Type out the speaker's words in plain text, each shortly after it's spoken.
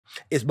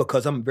It's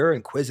because I'm very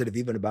inquisitive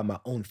even about my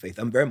own faith.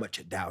 I'm very much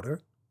a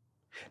doubter.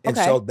 And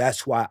Okay. so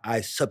that's why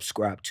I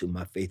subscribe to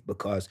my faith,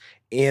 because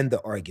in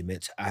the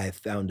arguments, I have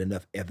found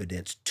enough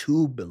evidence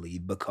to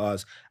believe,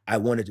 because I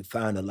wanted to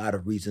find a lot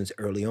of reasons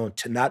early on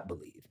to not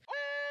believe.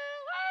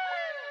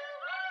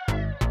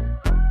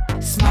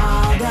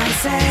 Small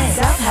doses.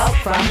 Self-help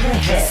from the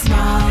hip.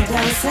 Small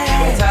doses.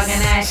 We're talking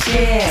that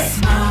shit.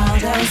 Small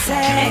doses.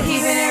 And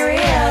keeping it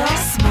real.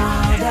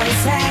 Small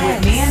doses.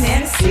 With me and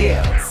them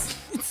Seals.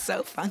 It's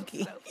so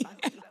funky.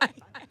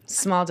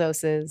 Small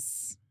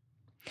doses.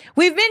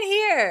 We've been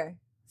here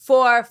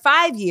for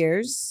 5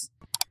 years,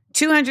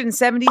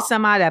 270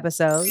 some odd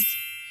episodes,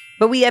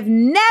 but we have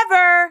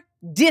never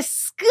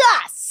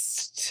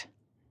discussed.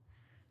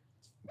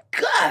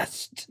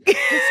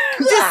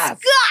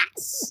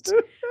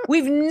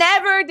 We've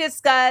never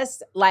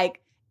discussed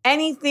like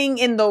anything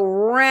in the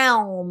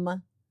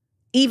realm,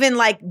 even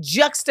like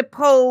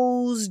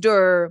juxtaposed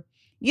or,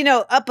 you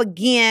know, up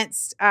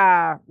against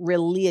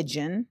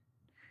religion.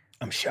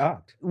 I'm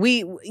shocked.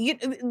 I'm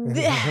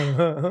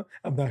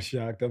not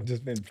shocked. I've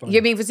just been funny.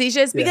 You're being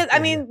facetious? Yeah, Because, I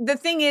mean, the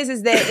thing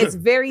is that it's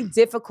very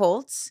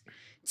difficult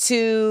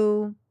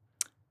to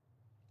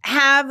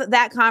have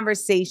that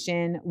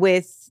conversation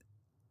with,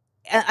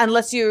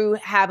 unless you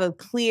have a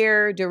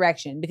clear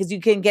direction, because you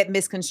can get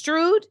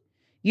misconstrued.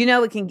 You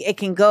know, it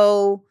can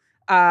go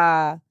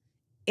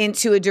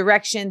into a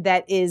direction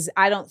that is,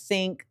 I don't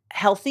think,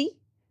 healthy.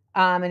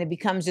 And it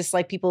becomes just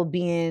like people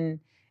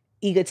being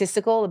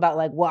egotistical about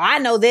like, well, I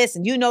know this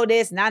and you know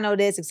this and I know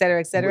this, et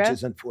cetera, et cetera. Which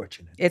is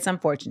unfortunate. It's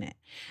unfortunate.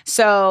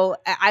 So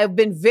I've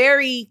been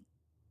very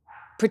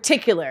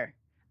particular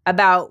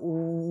about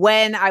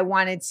when I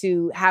wanted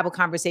to have a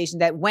conversation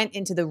that went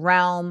into the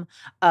realm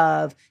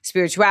of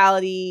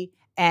spirituality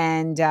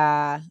and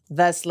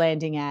thus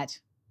landing at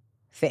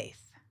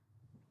faith.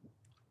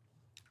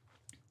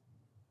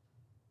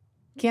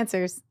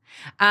 Cancers.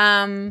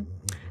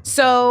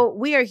 So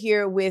we are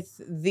here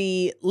with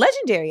the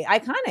legendary,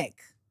 iconic.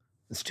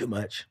 It's too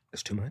much.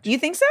 It's too much. You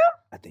think so?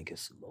 I think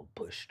it's a little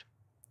pushed.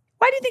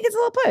 Why do you think it's a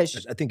little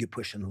pushed? I think you're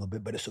pushing a little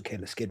bit, but it's okay.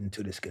 Let's get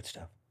into this good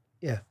stuff.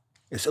 Yeah.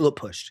 It's a little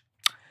pushed.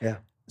 Yeah.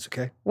 It's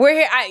okay. We're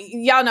here.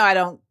 Y'all know I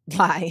don't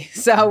lie.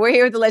 So we're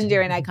here with the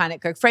legendary and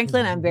iconic Kirk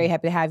Franklin. I'm very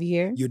happy to have you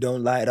here. You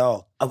don't lie at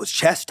all. I was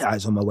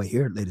chastised on my way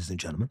here, ladies and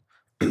gentlemen.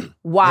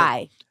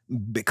 Why? Yeah.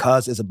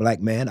 Because as a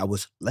black man, I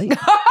was late.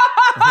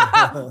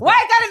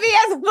 Why gotta be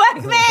as a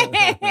black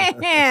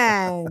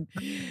man?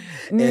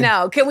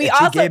 No, can we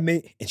also?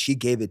 She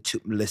gave it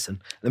to. Listen,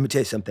 let me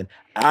tell you something.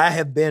 I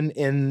have been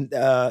in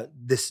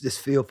this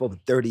field for over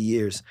 30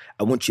 years.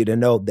 I want you to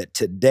know that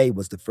today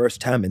was the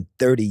first time in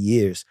 30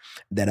 years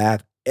that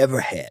I've ever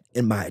had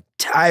in my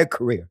entire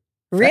career.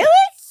 Really?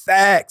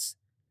 Facts.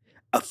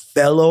 A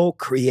fellow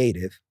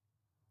creative.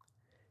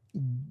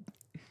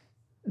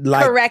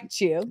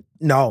 Correct you.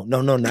 No,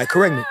 not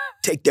correct me.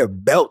 Take their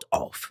belt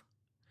off.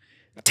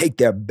 Take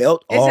their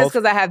belt off. It's just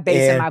because I have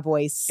bass in my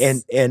voice.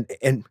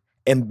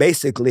 And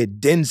basically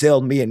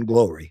Denzel me in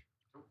glory.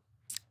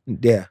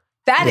 Yeah.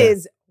 That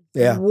is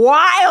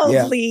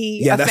wildly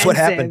Yeah, that's what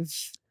happened.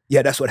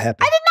 Yeah, that's what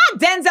happened. I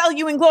did not Denzel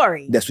you in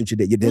glory. That's what you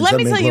did. You Denzel Let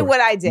me me in tell you glory.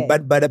 what I did.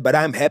 But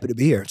I'm happy to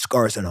be here,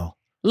 scars and all.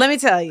 Let me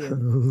tell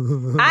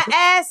you. I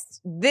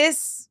asked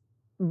this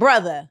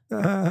brother,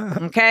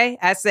 okay?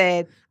 I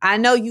said, I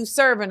know you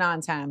serve an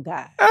on-time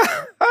guy.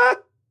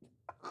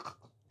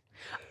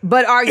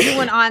 But are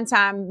you an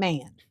on-time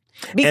man?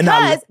 Because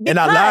I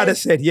lied and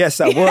said, yes,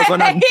 I was.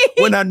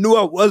 When I knew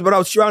I was, but I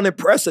was trying to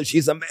impress her.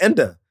 She's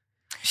Amanda.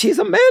 She's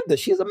Amanda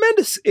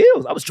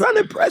Seals. I was trying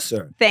to impress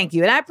her. Thank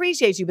you. And I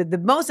appreciate you. But the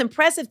most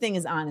impressive thing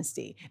is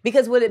honesty.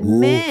 Because what it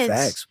meant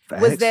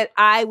was that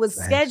I was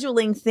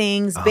scheduling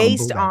things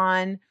based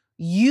on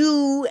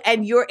you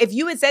and if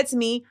you had said to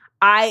me,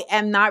 I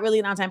am not really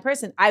an on-time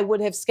person, I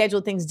would have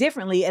scheduled things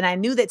differently. And I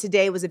knew that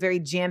today was a very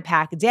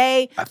jam-packed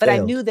day, but I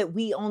knew that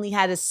we only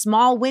had a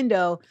small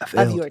window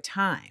of your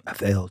time. I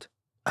failed.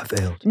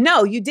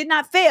 No, you did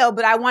not fail,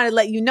 but I want to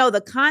let you know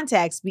the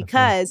context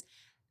because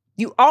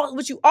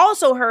what you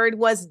also heard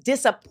was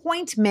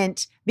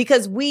disappointment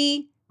because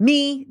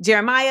me,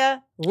 Jeremiah,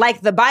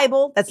 like the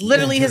Bible, that's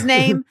literally his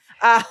name.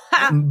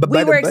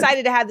 We were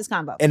excited to have this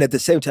combo. And at the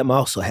same time, I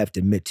also have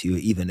to admit to you,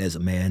 even as a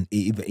man,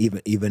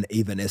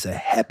 even as a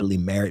happily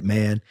married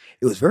man,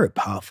 it was very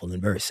powerful and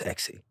very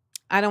sexy.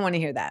 I don't want to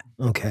hear that.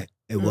 Okay,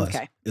 it was.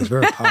 Okay. It was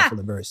very powerful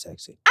and very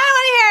sexy. I don't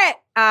want to hear it.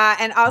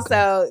 And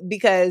also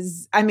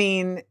because, I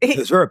mean, it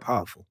was very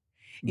powerful.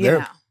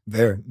 Very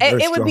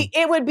it strong.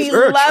 would be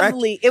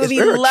lovely. It would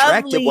be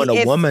lovely when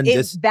a woman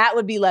that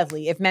would be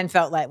lovely if men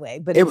felt that way,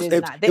 but it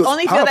is not. They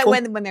only feel that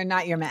way when they're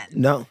not your men.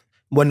 No.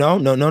 Well,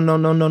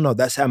 no.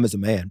 That's how I'm as a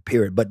man,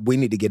 period. But we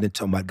need to get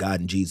into my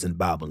God and Jesus and the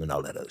Bible and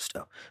all that other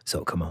stuff.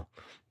 So come on.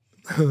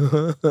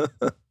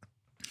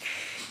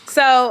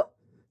 So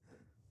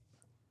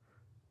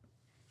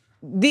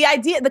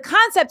the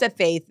concept of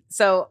faith,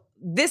 so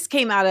this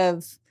came out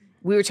of,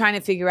 we were trying to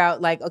figure out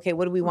like, okay,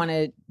 what do we want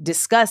to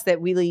discuss that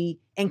really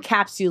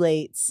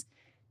encapsulates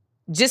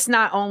just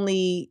not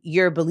only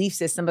your belief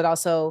system, but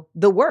also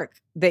the work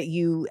that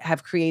you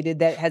have created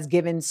that has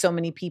given so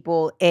many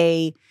people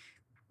a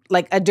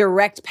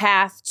direct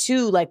path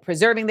to like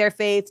preserving their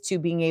faith, to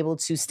being able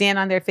to stand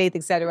on their faith,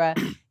 et cetera.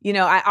 You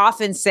know, I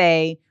often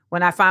say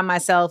when I find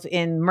myself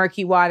in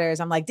murky waters,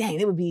 I'm like, dang,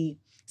 it would be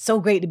so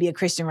great to be a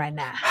Christian right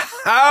now.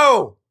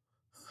 Oh,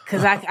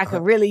 because I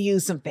could really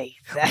use some faith.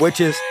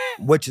 which is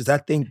I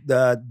think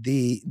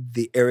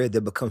the area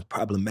that becomes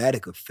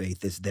problematic of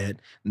faith is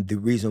that the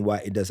reason why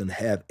it doesn't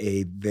have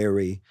a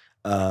very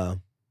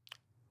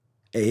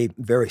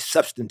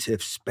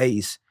substantive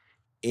space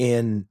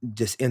in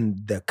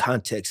the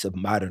context of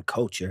modern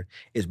culture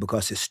is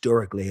because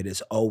historically it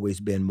has always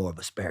been more of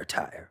a spare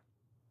tire.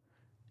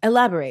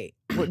 Elaborate.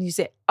 What you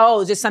say?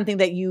 Oh, just something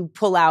that you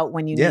pull out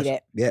when you need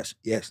it. Yes.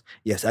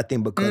 I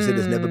think because it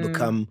has never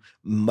become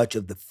much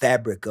of the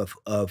fabric of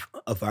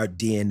our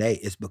DNA,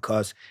 it's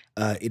because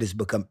it has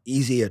become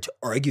easier to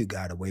argue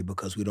God away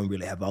because we don't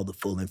really have all the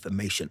full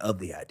information of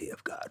the idea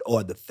of God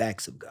or the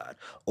facts of God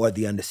or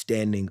the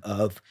understanding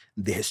of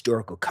the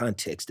historical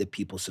context that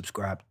people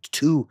subscribe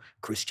to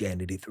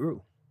Christianity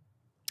through.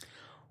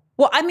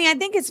 Well, I mean, I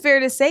think it's fair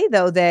to say,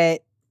 though,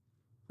 that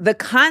the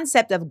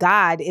concept of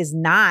God is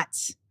not,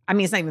 I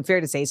mean, it's not even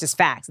fair to say, it's just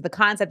facts. The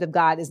concept of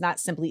God is not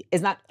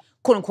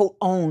quote unquote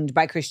owned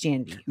by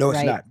Christianity. No,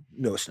 it's not.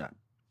 No, it's not.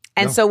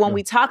 And so when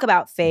we talk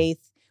about faith,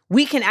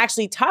 we can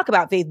actually talk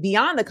about faith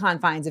beyond the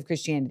confines of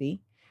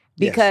Christianity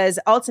because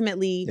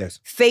ultimately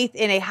faith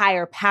in a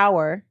higher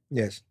power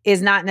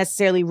is not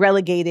necessarily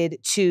relegated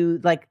to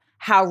like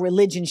how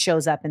religion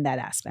shows up in that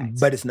aspect.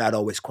 But it's not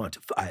always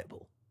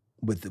quantifiable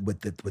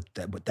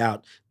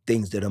without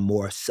things that are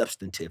more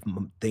substantive,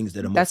 things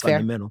that are more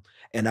fundamental. Fair.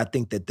 And I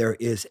think that there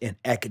is an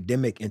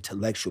academic,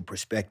 intellectual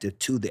perspective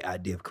to the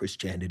idea of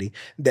Christianity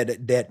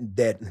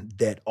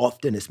that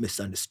often is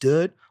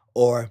misunderstood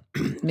or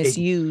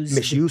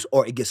misused,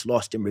 or it gets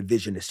lost in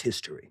revisionist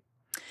history.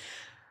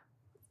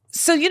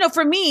 So, you know,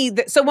 for me,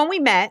 so when we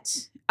met,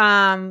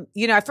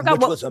 you know, I forgot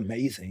Which was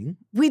amazing.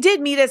 We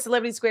did meet at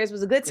Celebrity Squares. It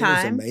was a good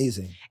time. It was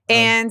amazing.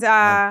 And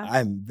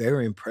I'm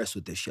very impressed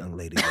with this young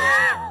lady.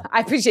 I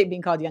appreciate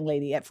being called young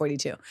lady at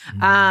 42.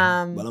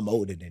 Well, I'm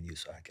older than you,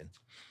 so I can.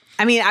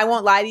 I mean, I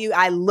won't lie to you.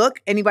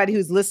 Anybody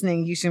who's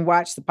listening, you should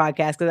watch the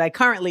podcast because I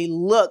currently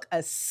look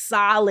a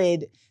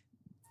solid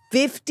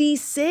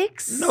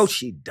 56. No,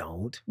 she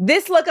don't.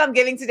 This look I'm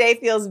giving today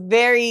feels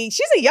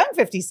she's a young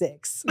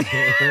 56.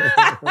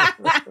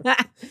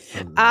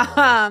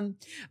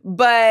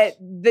 But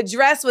the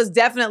dress was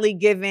definitely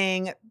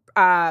giving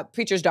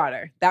preacher's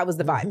daughter. That was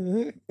the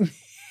vibe.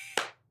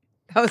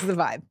 That was the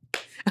vibe.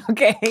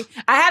 Okay.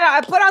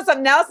 I put on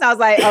something else and I was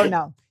like, oh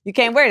no, you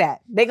can't wear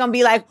that. They're going to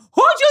be like,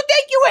 who'd you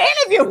think you were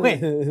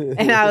interviewing?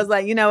 And I was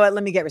like, you know what?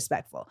 Let me get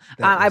respectful.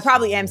 I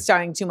probably am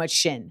starting too much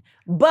shin,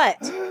 but...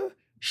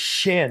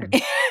 Shin.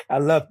 I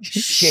love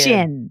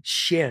shin.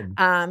 Shin.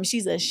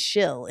 She's a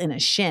shill in a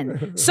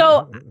shin.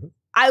 So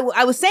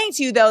I was saying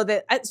to you though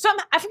that I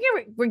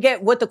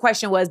forget what the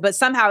question was, but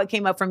somehow it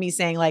came up for me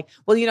saying like,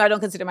 well, you know,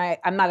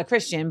 I'm not a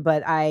Christian,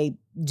 but I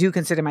do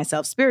consider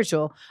myself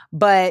spiritual.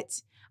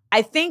 But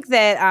I think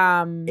that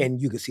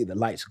and you can see the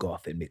lights go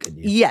off in me, can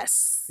you?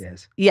 Yes.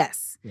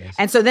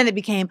 And so then it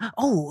became,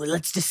 oh,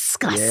 let's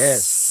discuss.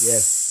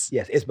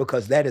 Yes. It's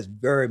because that is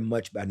very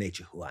much by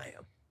nature who I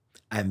am.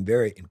 I'm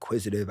very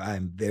inquisitive.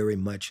 I'm very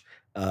much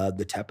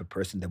the type of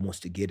person that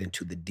wants to get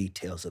into the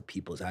details of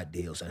people's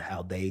ideals and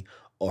how they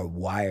are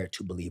wired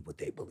to believe what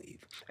they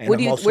believe. And where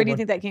do you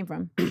think that came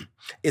from?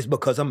 It's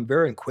because I'm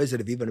very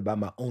inquisitive even about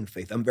my own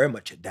faith. I'm very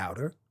much a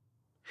doubter.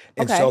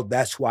 And so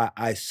that's why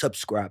I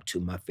subscribe to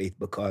my faith,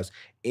 because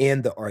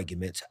in the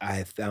arguments, I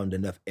have found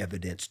enough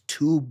evidence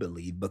to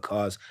believe,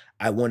 because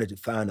I wanted to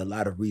find a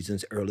lot of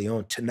reasons early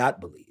on to not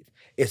believe.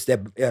 It's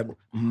that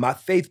my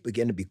faith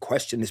began to be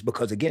questioned. It's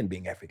because, again,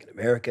 being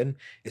African-American,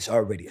 it's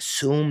already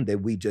assumed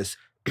that we just,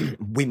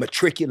 we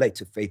matriculate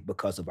to faith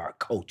because of our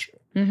culture,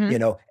 you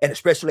know, and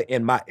especially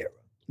in my era.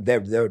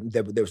 There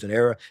was an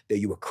era that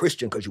you were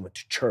Christian because you went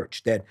to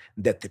church, that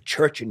the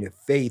church and your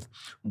faith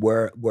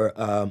were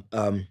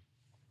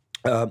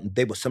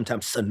they were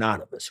sometimes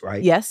synonymous,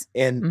 right? Yes.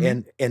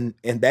 And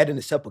that in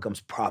itself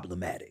becomes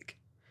problematic.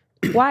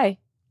 Why?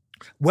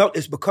 Well,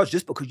 it's because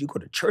just because you go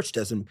to church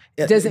doesn't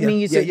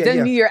mean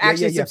you're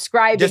actually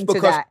subscribing to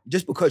that.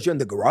 Just because you're in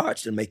the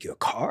garage doesn't make you a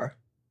car.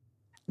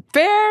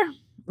 Fair.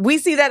 We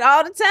see that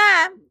all the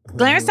time.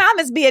 Clarence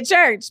Thomas be at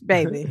church,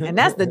 baby, and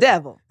that's the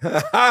devil.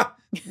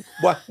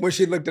 Well, when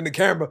she looked in the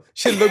camera,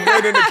 she looked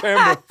right in the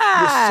camera.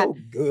 You're so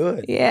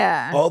good.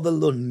 Yeah. All the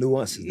little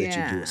nuances that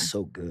you do are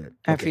so good.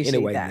 I appreciate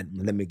anyway, that.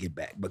 Let me get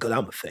back, because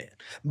I'm a fan.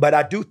 But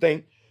I do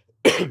think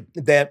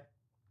that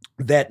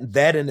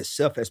in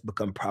itself has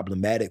become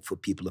problematic for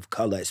people of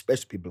color,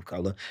 especially people of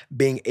color,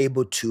 being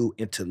able to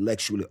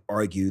intellectually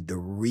argue the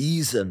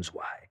reasons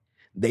why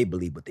they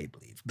believe what they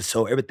believe.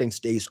 So everything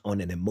stays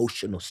on an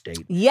emotional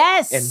state.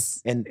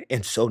 Yes.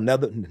 And so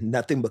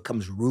nothing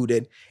becomes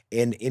rooted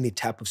in any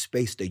type of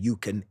space that you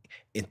can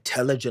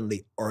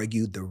intelligently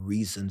argue the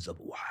reasons of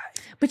why.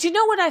 But you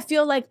know what I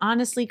feel like,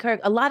 honestly, Kirk?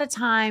 A lot of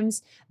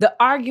times the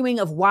arguing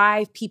of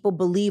why people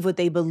believe what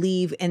they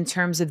believe in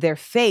terms of their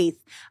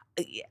faith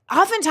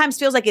oftentimes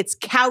feels like it's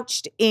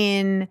couched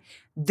in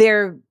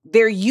they're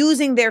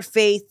using their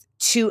faith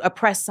to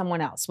oppress someone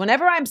else.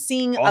 Whenever I'm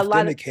seeing Often a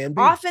lot of, it can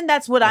be. often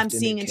that's what I'm Often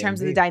seeing it in can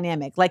terms of the be.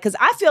 dynamic. Like, because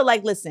I feel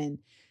like, listen,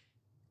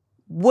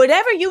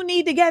 whatever you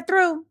need to get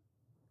through,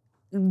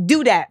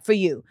 do that for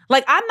you.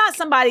 Like, I'm not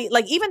somebody,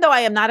 like, even though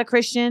I am not a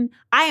Christian,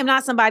 I am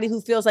not somebody who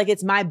feels like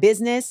it's my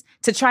business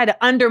to try to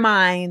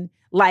undermine,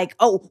 like,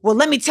 oh, well,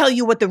 let me tell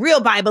you what the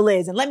real Bible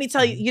is. And let me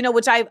tell you, you know,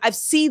 which I've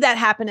seen that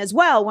happen as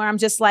well, where I'm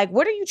just like,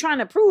 what are you trying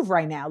to prove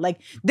right now? Like,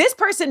 this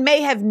person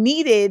may have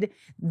needed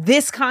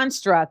this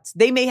construct.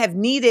 They may have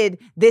needed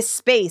this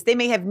space. They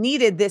may have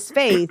needed this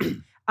faith.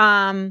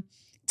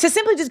 To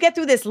simply just get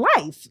through this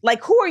life.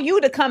 Like, who are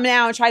you to come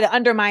now and try to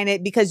undermine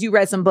it because you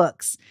read some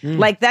books?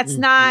 Like, that's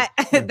not,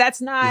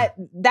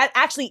 that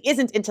actually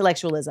isn't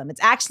intellectualism.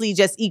 It's actually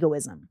just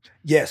egoism.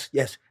 Yes,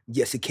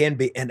 it can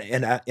be, and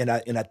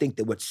I think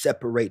that what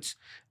separates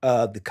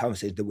the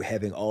conversation that we're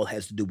having all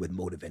has to do with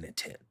motive and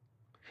intent.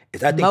 I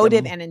think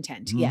Motive and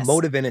intent, yes.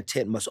 Motive and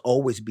intent must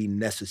always be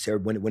necessary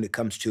when it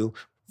comes to,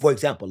 for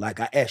example, like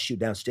I asked you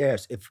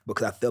downstairs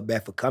because I felt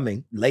bad for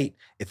coming late,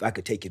 if I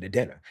could take you to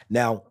dinner.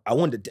 Now, I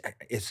wanted to,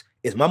 it's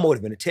my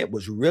motive and intent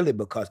was really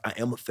because I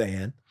am a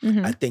fan.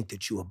 Mm-hmm. I think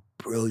that you are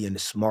brilliant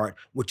and smart,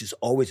 which is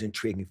always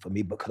intriguing for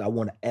me because I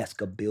want to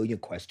ask a billion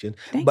questions.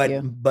 Thank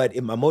you. But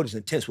in my motives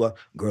and intents, well,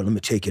 girl, let me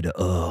take you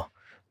to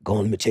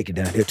let me take you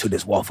down here to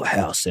this Waffle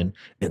House and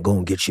go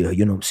and get you,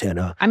 you know what I'm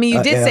saying? I mean,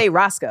 you did say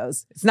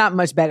Roscoe's. It's not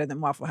much better than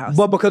Waffle House.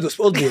 Well, because it's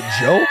supposed to be a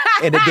joke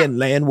and it didn't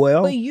land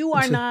well. But you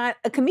are not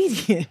a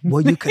comedian.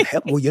 Well, you could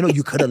help. Well, you know,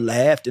 you could have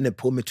laughed and then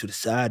pulled me to the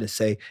side and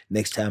say,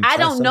 next time. I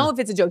don't know if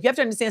it's a joke. You have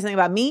to understand something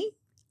about me.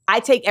 I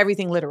take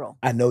everything literal.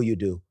 I know you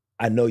do.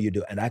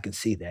 And I can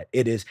see that.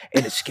 It is,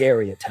 and it's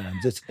scary at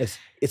times.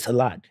 It's a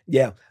lot.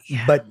 Yeah.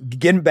 But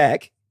getting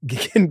back,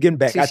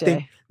 Touché. I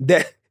think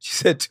that, she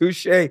said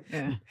touche.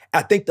 Yeah.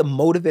 I think the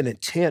motive and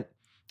intent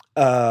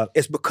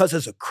is because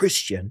as a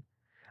Christian,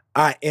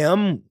 I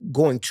am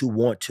going to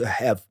want to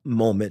have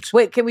moments.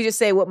 Wait, can we just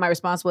say what my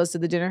response was to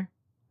the dinner?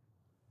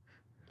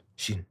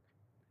 She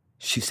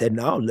said,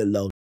 no, little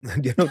old.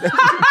 You know,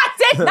 I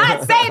did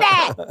not say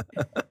that.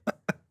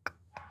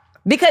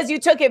 Because you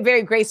took it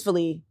very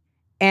gracefully,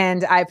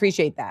 and I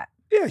appreciate that.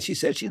 Yeah, she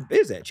said she's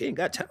busy. She ain't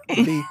got time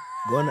to be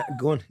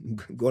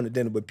going to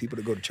dinner with people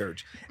to go to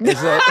church. And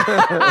so,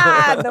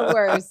 the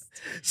worst.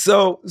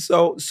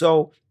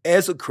 So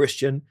as a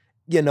Christian,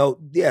 you know,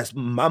 yes,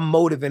 my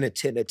motive and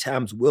intent at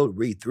times will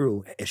read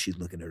through, as she's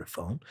looking at her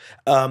phone,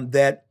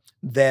 that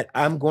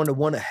I'm going to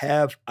want to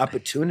have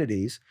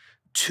opportunities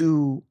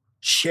to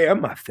share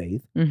my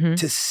faith,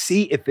 to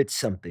see if it's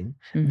something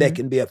that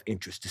can be of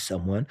interest to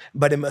someone,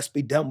 but it must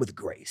be done with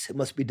grace. It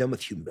must be done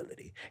with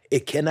humility.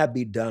 It cannot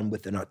be done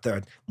with an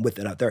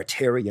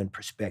authoritarian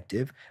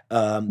perspective.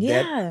 And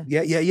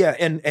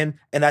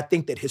I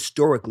think that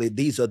historically,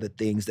 these are the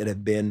things that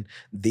have been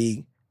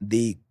the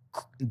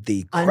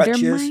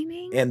crutches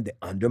and the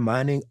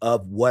undermining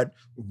of what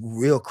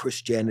real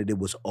Christianity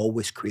was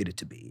always created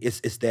to be.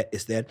 It's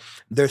that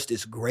there's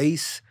this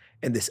grace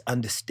and this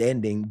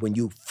understanding when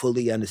you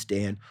fully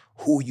understand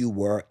who you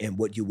were and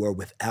what you were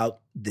without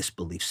this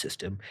belief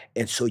system.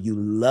 And so you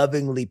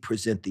lovingly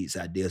present these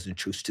ideas and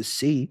truths to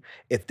see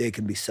if there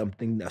can be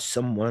something that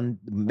someone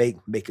may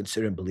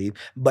consider and believe.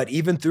 But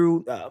even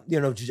through,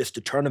 just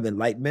the turn of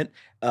enlightenment,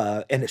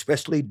 and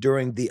especially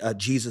during the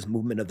Jesus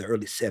movement of the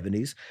early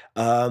 70s,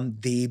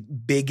 the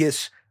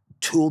biggest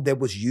tool that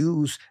was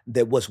used,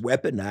 that was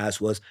weaponized,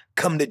 was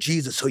come to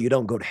Jesus so you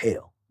don't go to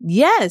hell.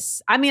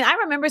 Yes. I mean, I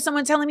remember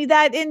someone telling me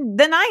that in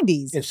the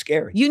 90s. It's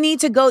scary. You need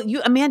to go,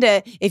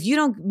 Amanda, if you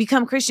don't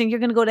become Christian, you're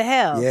going to go to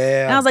hell.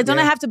 Yeah. And I was like, don't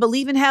I have to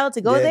believe in hell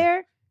to go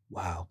there?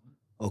 Wow.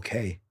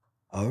 Okay.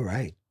 All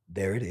right.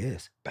 There it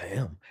is.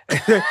 Bam.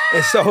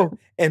 and so,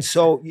 And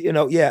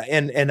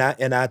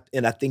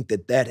I think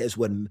that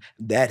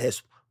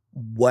has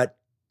what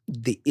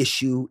the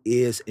issue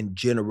is in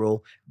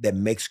general that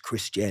makes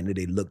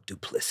Christianity look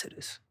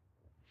duplicitous.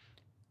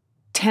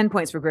 10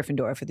 points for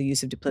Gryffindor for the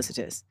use of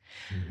duplicitous.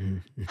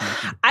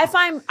 I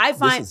find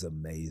this is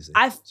amazing.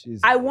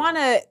 I want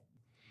to,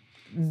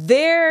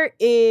 there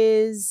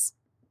is,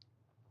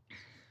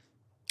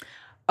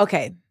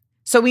 okay.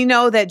 So we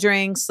know that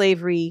during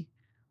slavery,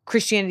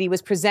 Christianity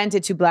was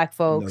presented to Black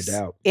folks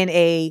in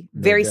a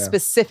very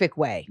specific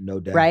way. No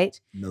doubt.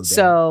 Right? No doubt.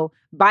 So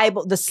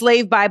the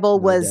slave Bible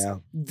was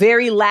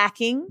very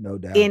lacking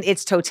in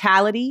its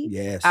totality.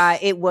 Yes.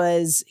 It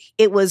was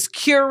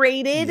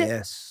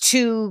curated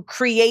to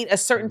create a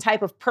certain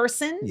type of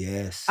person.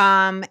 Yes.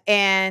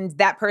 And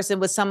that person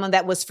was someone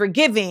that was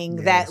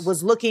forgiving, that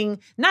was looking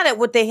not at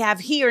what they have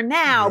here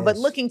now, but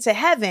looking to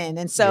heaven.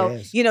 And so,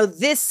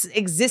 this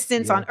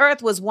existence on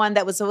earth was one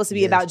that was supposed to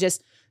be about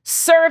just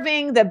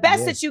serving the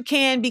best that you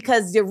can,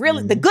 because you're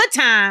really the good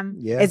time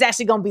is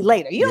actually going to be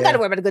later. You don't got to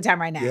worry about the good time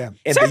right now. Yeah.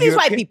 Serve these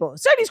white people.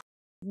 Serve these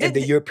And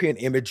the European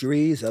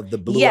imageries of the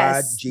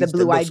blue-eyed Jesus, the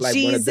blue-eyed that looks like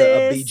Jesus. one of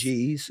the Bee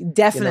Gees.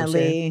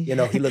 Definitely. You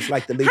know, he looks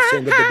like the lead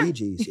singer of the Bee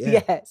Gees.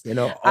 Yeah. Yes. You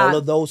know, all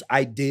of those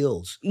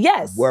ideals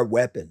were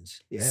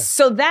weapons. Yeah.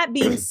 So that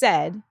being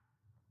said,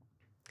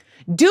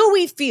 do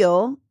we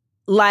feel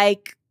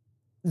like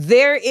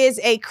there is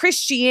a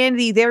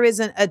Christianity, there is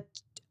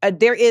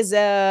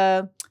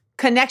a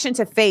connection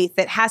to faith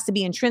that has to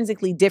be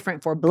intrinsically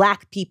different for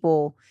Black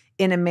people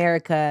in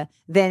America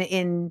than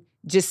in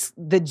just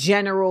the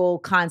general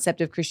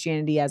concept of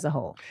Christianity as a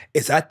whole?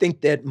 I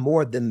think that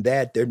more than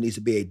that, there needs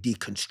to be a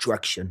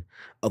deconstruction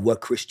of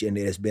what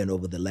Christianity has been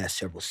over the last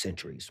several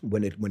centuries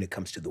when it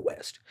comes to the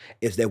West.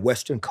 Is that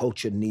Western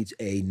culture needs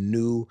a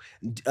new,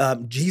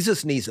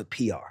 Jesus needs a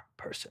PR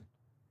person.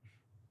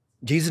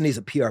 Jesus needs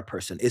a PR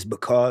person. It's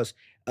because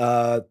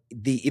the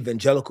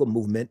evangelical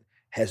movement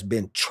has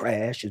been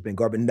trash, has been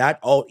garbage. Not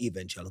all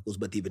evangelicals,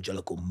 but the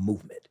evangelical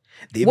movement.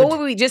 What would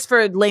we, just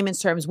for layman's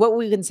terms, what would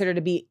we consider to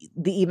be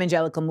the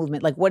evangelical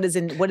movement? Like, what is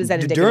that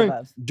indicative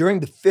of? During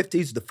the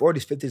 50s, the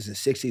 40s, 50s, and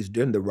 60s,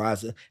 during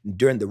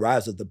the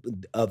rise of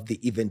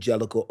the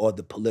evangelical or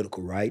the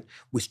political right,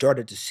 we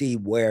started to see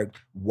where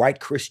white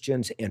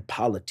Christians and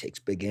politics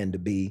began to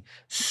be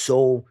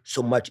so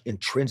much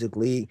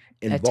intrinsically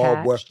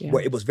involved,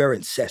 where it was very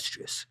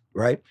incestuous.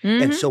 Right.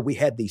 Mm-hmm. And so we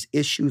had these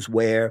issues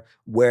where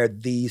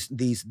these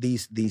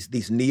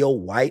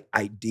neo-white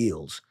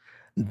ideals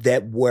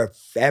that were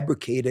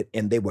fabricated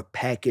and they were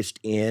packaged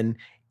in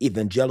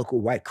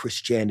evangelical white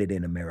Christianity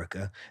in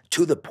America,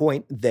 to the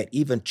point that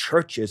even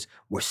churches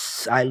were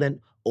silent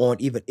on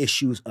even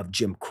issues of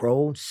Jim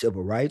Crow,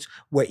 civil rights,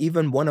 where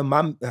even one of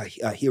my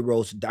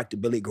heroes, Dr.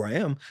 Billy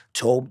Graham,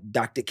 told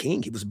Dr.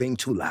 King he was being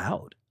too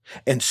loud.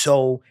 And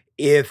so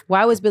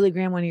why was Billy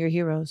Graham one of your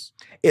heroes?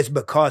 It's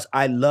because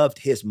I loved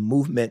his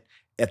movement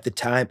at the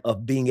time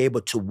of being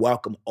able to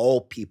welcome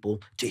all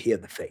people to hear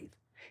the faith.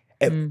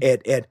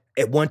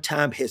 At one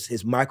time,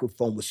 his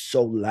microphone was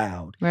so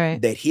loud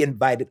that he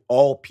invited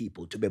all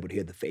people to be able to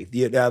hear the faith.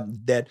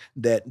 That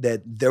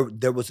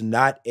there was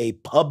not a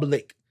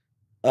public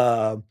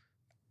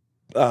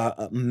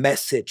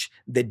message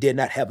that did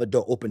not have a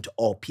door open to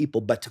all people,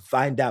 but to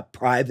find out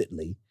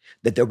privately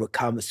that there were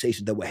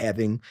conversations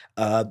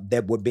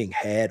that were being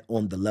had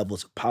on the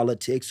levels of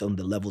politics, on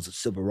the levels of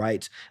civil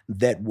rights,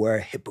 that were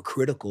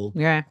hypocritical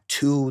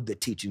to the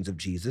teachings of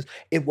Jesus.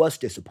 It was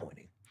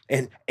disappointing.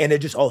 And it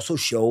just also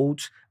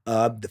showed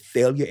the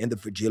failure and the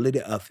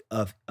fragility of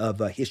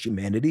his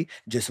humanity,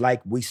 just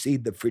like we see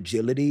the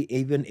fragility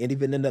even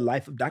in the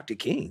life of Dr.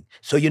 King.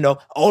 So,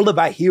 all of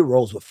our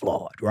heroes were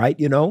flawed, right?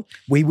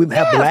 We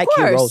have Black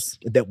heroes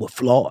that were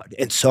flawed.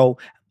 And so,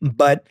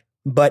 but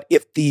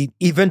if the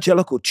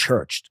evangelical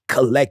church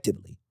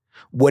collectively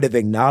would have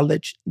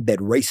acknowledged that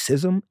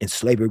racism and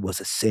slavery was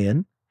a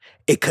sin,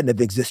 it couldn't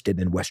have existed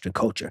in Western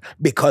culture,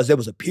 because there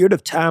was a period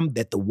of time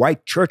that the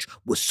white church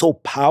was so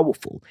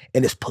powerful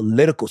in its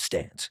political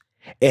stance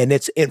and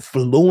its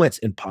influence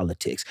in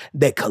politics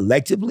that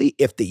collectively,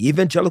 if the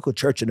evangelical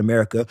church in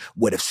America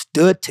would have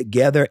stood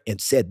together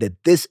and said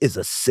that this is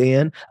a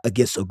sin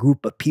against a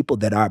group of people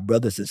that are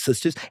brothers and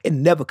sisters, it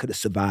never could have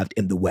survived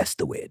in the West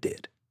the way it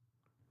did.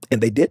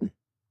 And they didn't.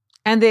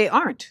 And they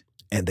aren't.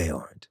 And they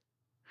aren't.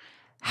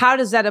 How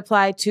does that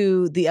apply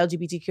to the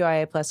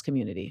LGBTQIA plus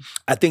community?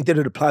 I think that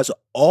it applies to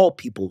all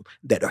people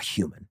that are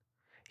human.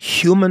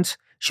 Humans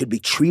should be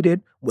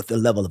treated with the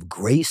level of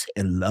grace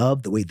and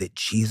love the way that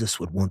Jesus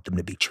would want them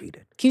to be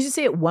treated. Can you just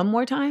say it one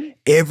more time?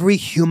 Every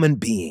human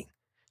being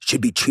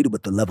should be treated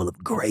with the level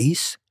of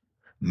grace,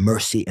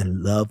 mercy,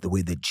 and love the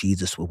way that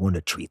Jesus would want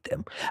to treat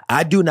them.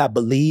 I do not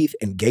believe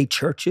in gay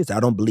churches. I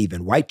don't believe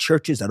in white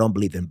churches. I don't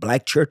believe in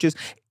Black churches.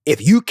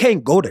 If you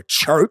can't go to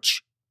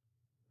church,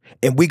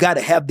 and we got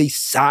to have these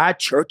side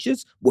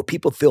churches where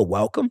people feel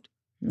welcomed,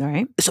 all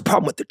right, it's a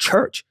problem with the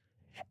church.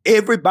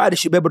 Everybody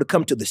should be able to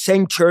come to the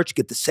same church,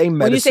 get the same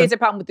medicine. When you say it's a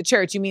problem with the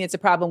church, you mean it's a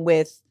problem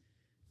with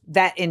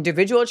that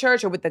individual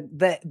church or with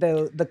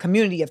the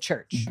community of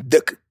church?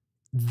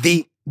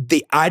 The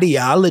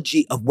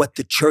ideology of what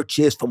the church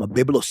is from a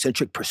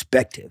bibliocentric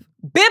perspective.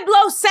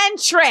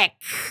 Bibliocentric!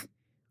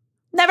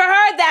 Never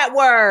heard that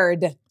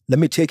word. Let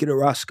me take you to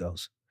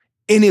Roscoe's.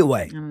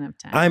 Anyway, I don't have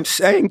time. I'm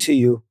saying to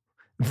you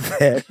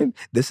that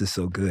this is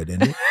so good,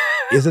 isn't it?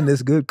 Isn't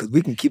this good? Because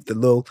we can keep the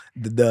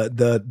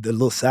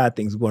little side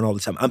things going all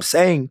the time. I'm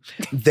saying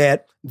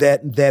that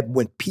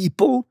when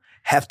people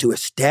have to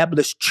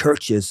establish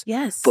churches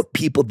for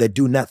people that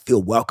do not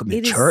feel welcome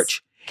in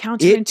church,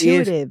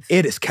 counterintuitive.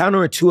 It is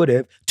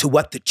counterintuitive to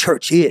what the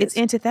church is. It's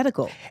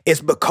antithetical.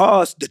 It's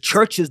because the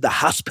church is the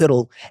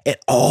hospital, and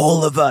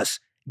all of us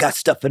got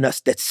stuff in us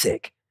that's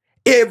sick.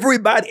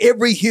 Everybody,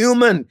 every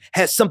human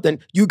has something.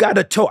 You got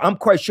a toe. I'm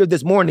quite sure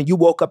this morning you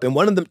woke up and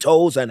one of them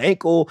toes, an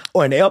ankle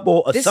or an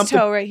elbow or something. This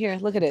toe right here,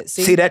 look at it.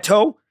 See that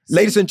toe? See?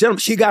 Ladies and gentlemen,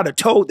 she got a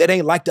toe that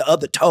ain't like the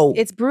other toe.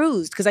 It's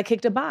bruised because I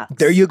kicked a box.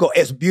 There you go.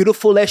 As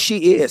beautiful as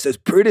she is, as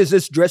pretty as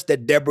this dress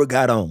that Deborah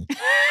got on.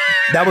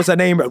 That was her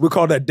name. We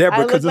called her Deborah.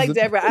 I look like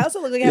Deborah. I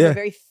also look like I have a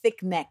very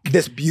thick neck.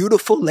 This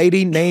beautiful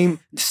lady named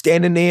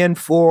standing in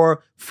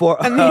for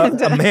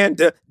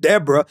Amanda,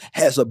 Deborah,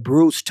 has a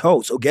bruised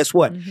toe. So guess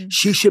what? Mm-hmm.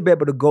 She should be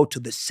able to go to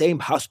the same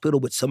hospital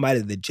with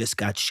somebody that just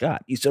got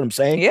shot. You see what I'm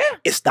saying? Yeah.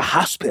 It's the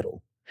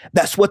hospital.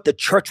 That's what the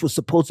church was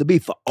supposed to be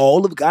for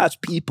all of God's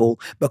people,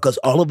 because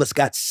all of us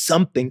got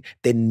something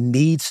that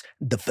needs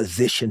the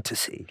physician to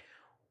see.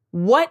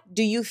 What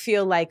do you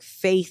feel like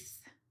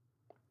faith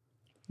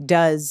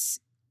does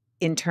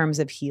in terms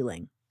of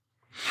healing?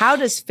 How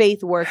does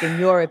faith work, in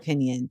your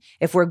opinion?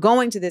 If we're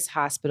going to this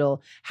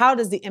hospital, how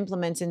does the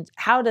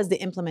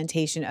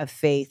implementation of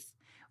faith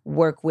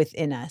work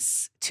within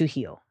us to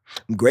heal?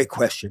 Great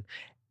question.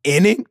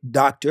 Any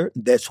doctor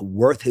that's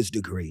worth his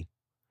degree,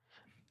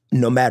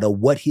 no matter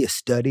what he has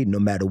studied, no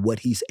matter what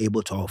he's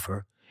able to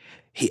offer,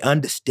 he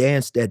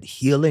understands that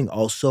healing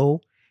also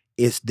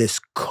is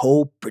this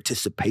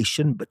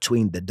co-participation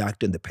between the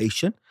doctor and the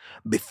patient.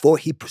 Before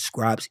he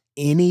prescribes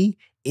any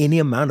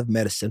amount of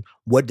medicine,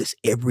 what does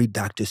every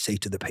doctor say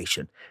to the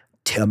patient?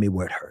 Tell me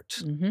where it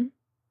hurts. Mm-hmm.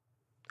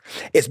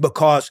 It's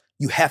because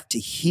you have to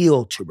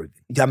heal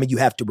you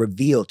have to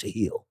reveal to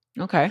heal.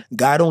 Okay.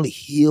 God only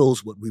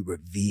heals what we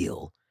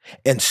reveal.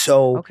 And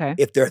so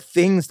if there are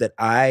things that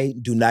I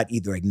do not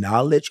either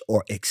acknowledge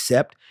or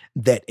accept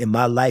that in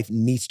my life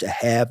needs to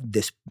have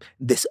this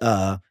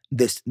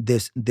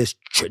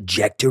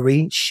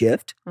trajectory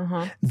shift,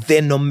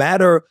 then no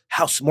matter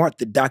how smart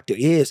the doctor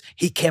is,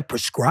 he can't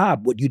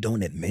prescribe what you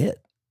don't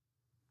admit.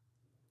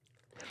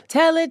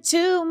 Tell it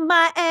to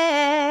my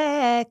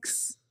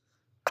ex.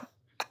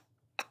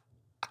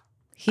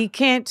 He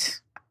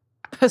can't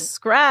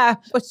prescribe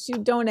what you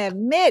don't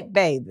admit,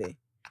 baby.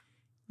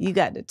 You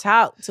got to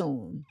talk to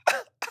him.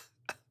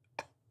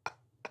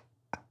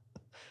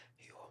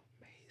 You're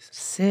amazing.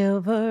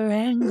 Silver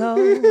and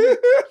gold.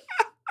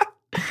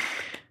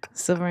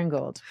 Silver and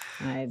gold.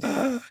 I'd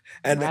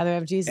rather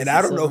have Jesus. And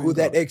I don't know who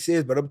that ex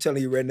is, but I'm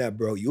telling you right now,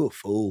 bro, you a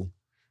fool.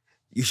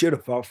 You should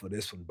have fought for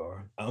this one,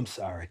 bro. I'm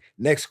sorry.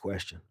 Next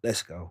question.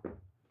 Let's go.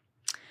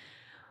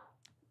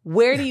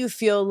 Where do you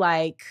feel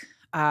like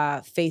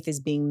faith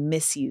is being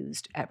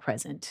misused at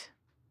present?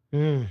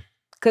 And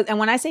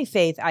when I say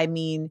faith, I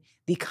mean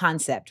the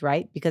concept,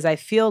 right? Because I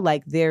feel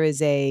like there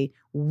is a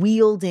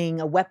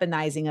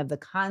weaponizing of the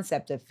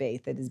concept of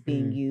faith that is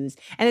being used.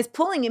 And it's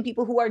pulling in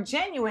people who are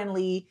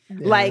genuinely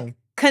like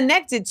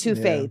connected to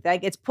faith.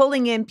 Like it's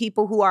pulling in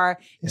people who are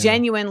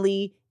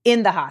genuinely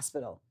in the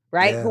hospital,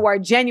 right? Who are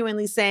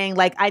genuinely saying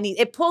like,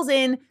 it pulls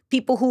in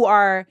people who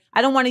are,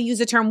 I don't want to use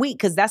the term weak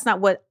because that's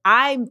what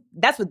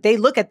they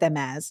look at them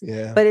as.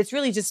 But it's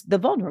really just the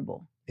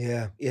vulnerable.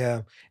 Yeah.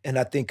 And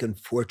I think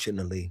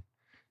unfortunately,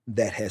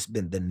 that has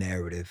been the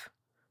narrative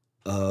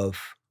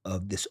of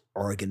this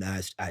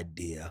organized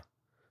idea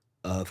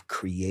of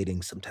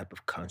creating some type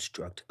of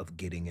construct of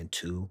getting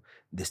into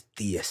this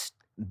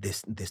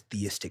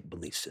theistic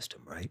belief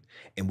system, right?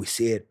 And we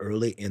see it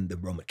early in the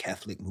Roman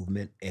Catholic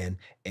movement and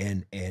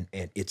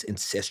its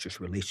incestuous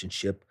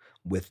relationship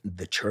with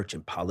the church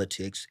and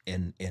politics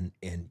in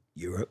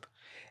Europe,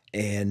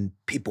 and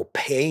people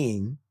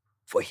paying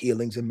for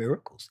healings and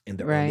miracles in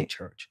the early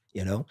church,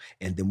 you know?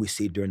 And then we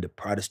see during the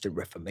Protestant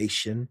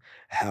Reformation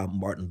how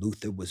Martin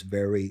Luther was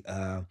very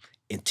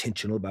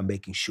intentional about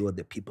making sure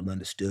that people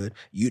understood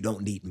you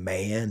don't need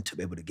man to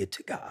be able to get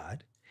to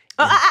God.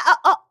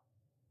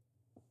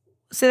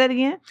 Say that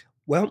again?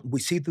 Well, we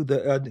see through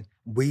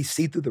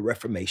the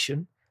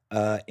Reformation,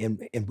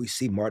 and we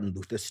see Martin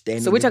Luther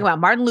standing. So we're talking about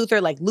Martin Luther,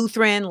 like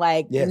Lutheran,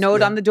 like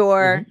note on the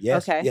door.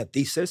 Yes, okay.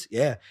 Thesis,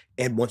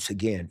 And once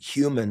again,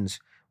 humans,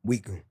 we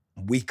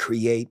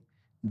create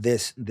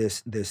this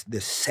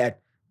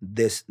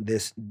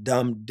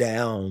dumbed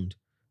down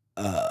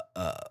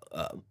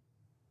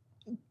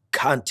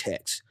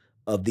context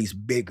of these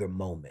bigger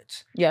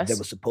moments that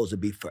were supposed to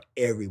be for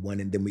everyone,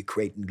 and then we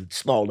create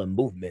smaller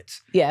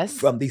movements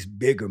from these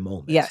bigger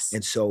moments.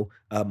 And so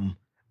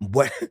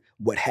what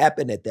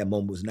happened at that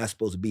moment was not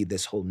supposed to be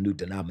this whole new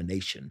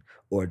denomination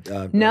or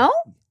no.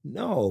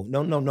 Not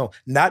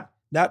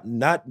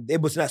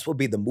it was not supposed to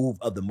be the move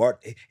of the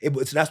Martin. It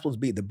was not supposed to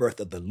be the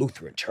birth of the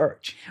Lutheran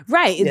Church.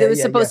 Right. It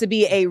was supposed to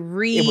be a It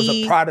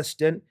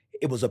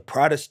was a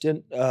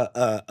Protestant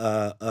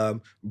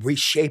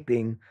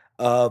reshaping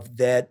of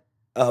that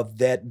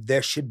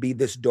there should be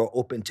this door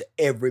open to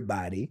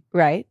everybody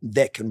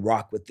that can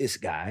rock with this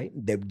guy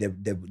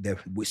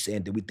that we're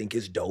saying that we think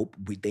is dope.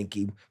 We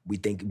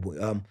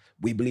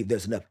believe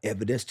there's enough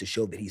evidence to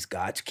show that he's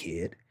God's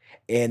kid.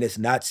 And it's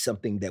not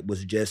something that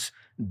was just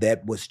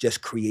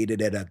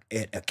created at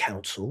a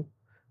council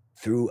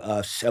through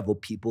several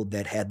people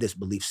that had this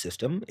belief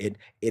system. It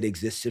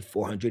existed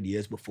 400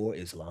 years before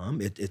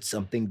Islam. It's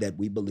something that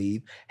we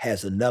believe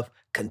has enough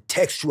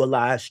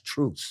contextualized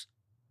truths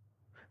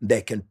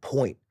that can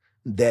point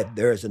that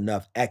there is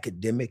enough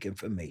academic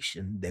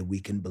information that we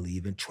can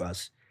believe and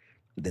trust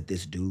that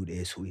this dude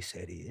is who he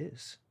said he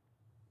is.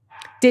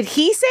 Did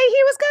he say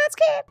he was God's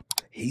kid?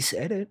 He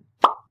said it.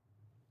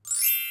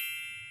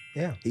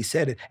 Yeah, he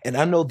said it. And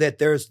I know that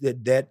there's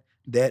that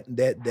that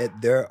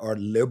there are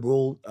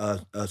liberal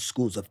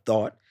schools of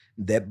thought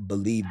that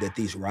believe that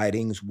these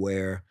writings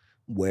were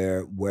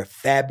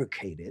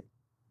fabricated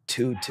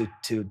to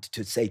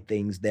say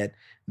things that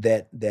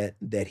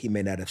he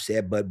may not have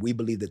said. But we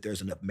believe that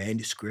there's enough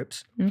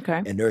manuscripts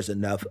Okay. and there's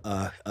enough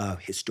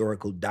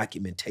historical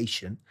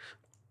documentation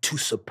to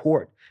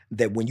support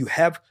that when you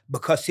have,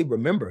 because see,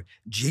 remember,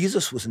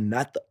 Jesus was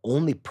not the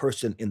only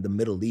person in the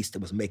Middle East that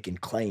was making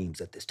claims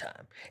at this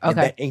time. In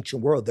Okay. that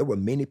ancient world, there were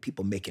many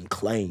people making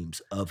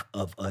claims of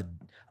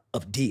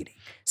deity.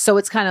 So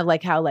it's kind of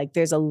like how like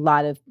there's a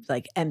lot of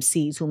like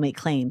MCs who make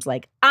claims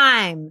like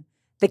I'm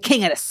the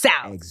king of the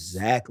South.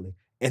 Exactly.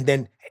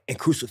 And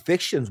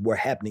crucifixions were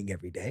happening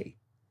every day.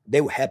 They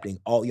were happening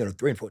all,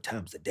 3 and 4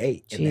 times a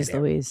day. In that Jeez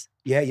era. Louise.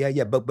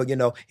 Yeah. But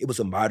it was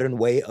a modern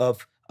way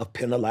of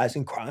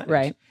penalizing crime.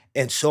 Right.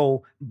 And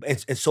so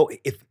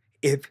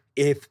if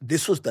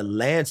this was the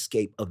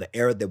landscape of the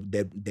era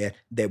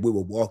that we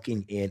were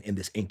walking in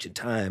this ancient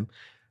time,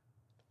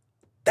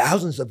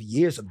 thousands of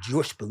years of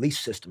Jewish belief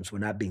systems were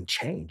not being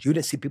changed. You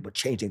didn't see people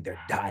changing their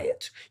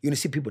diets. You didn't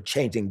see people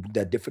changing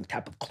the different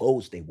type of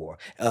clothes they wore,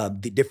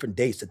 the different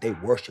days that they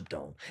worshiped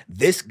on.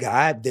 This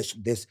guy,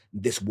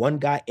 this one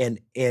guy in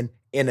an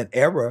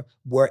era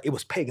where it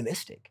was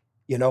paganistic.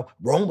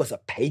 Rome was a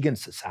pagan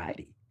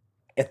society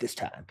at this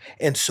time.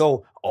 And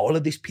so all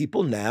of these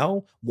people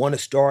now want to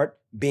start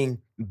being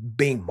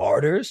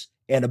martyrs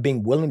and are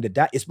being willing to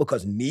die. It's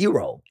because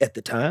Nero at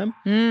the time,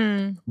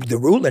 the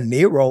ruler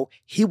Nero,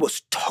 he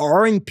was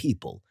tarring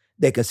people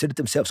that considered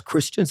themselves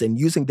Christians and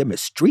using them as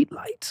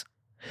streetlights.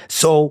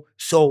 So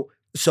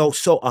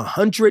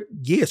 100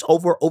 years,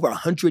 over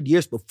 100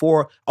 years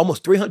before,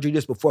 almost 300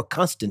 years before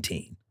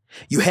Constantine,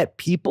 you had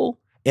people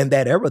in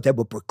that era that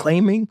were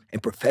proclaiming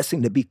and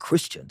professing to be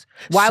Christians.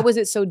 Why was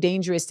it so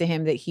dangerous to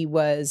him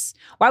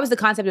why was the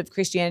concept of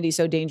Christianity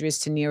so dangerous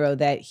to Nero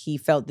that he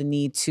felt the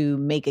need to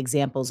make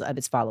examples of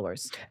its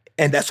followers?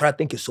 And that's what I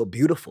think is so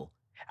beautiful.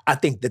 I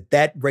think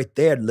that right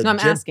there. No, I'm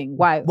asking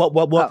why.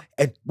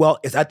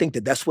 I think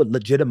that's what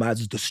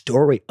legitimizes the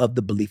story of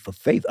the belief of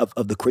faith,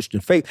 of the Christian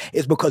faith,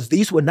 is because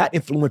these were not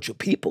influential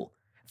people.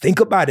 Think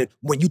about it.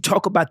 When you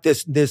talk about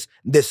this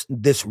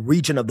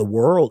region of the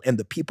world and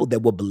the people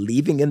that were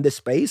believing in this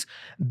space,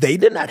 they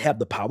did not have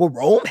the power.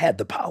 Rome had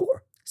the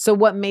power. So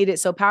what made it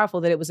so powerful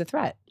that it was a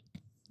threat?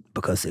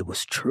 Because it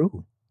was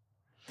true.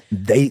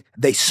 They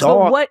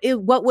saw. But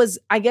what was,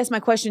 I guess my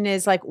question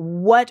is like,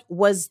 what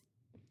was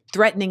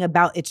threatening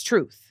about its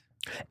truth?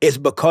 It's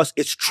because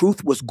its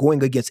truth was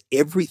going against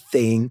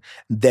everything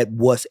that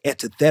was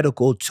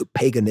antithetical to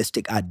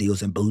paganistic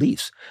ideals and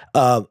beliefs.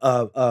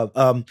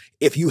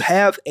 If you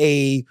have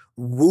a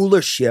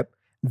rulership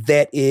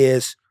that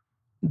is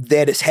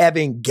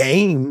having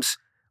games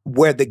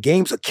where the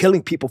games are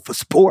killing people for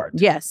sport.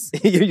 Yes.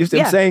 You see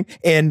what I'm saying?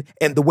 And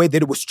the way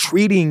that it was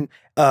treating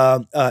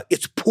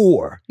its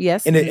poor.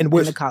 Yes. And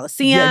the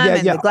Colosseum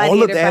and the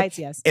gladiator fights,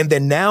 yes. And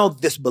then now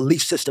this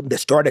belief system that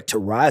started to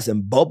rise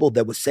and bubble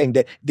that was saying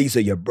that these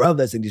are your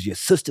brothers and these are your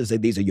sisters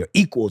and these are your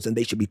equals and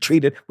they should be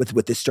treated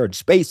with this certain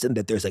space and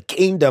that there's a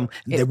kingdom.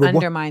 It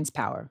undermines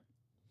power.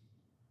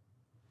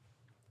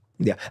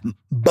 Yeah.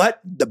 But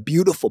the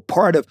beautiful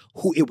part of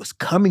who it was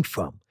coming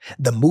from,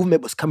 the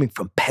movement was coming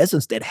from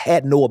peasants that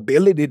had no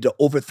ability to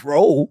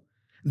overthrow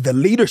the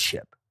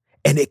leadership.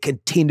 And it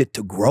continued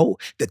to grow,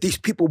 that these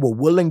people were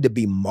willing to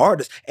be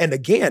martyrs. And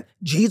again,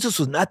 Jesus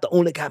was not the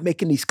only guy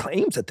making these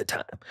claims at the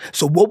time.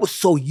 So what was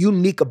so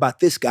unique about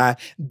this guy,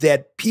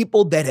 that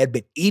people that had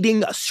been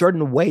eating a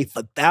certain way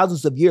for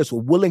thousands of years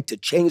were willing to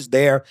change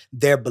their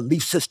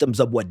belief systems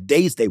of what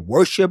days they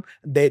worship,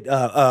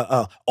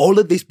 all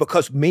of these,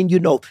 because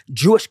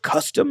Jewish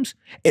customs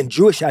and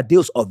Jewish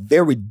ideals are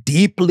very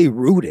deeply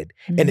rooted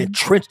and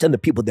entrenched in the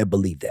people that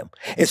believe them.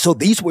 And so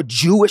these were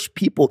Jewish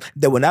people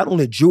that were not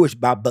only Jewish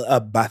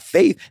by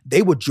faith,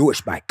 they were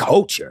Jewish by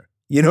culture.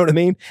 You know what I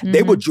mean? Mm-hmm.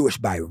 They were Jewish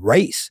by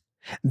race.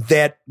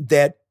 That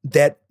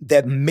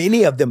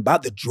many of them, by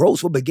the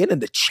droves, were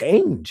beginning to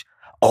change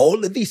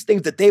all of these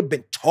things that they've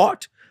been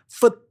taught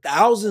for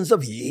thousands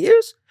of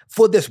years.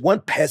 For this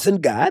one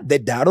peasant guy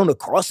that died on the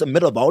cross in the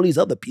middle of all these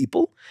other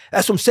people.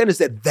 That's what I'm saying, is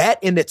that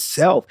in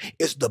itself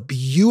is the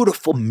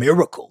beautiful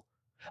miracle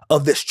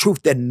of this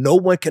truth that no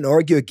one can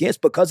argue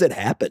against, because it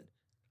happened.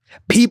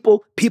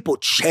 People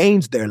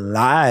changed their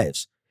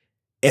lives.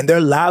 And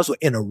their lives were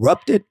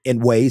interrupted in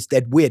ways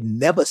that we had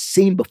never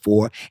seen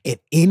before in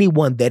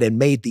anyone that had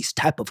made these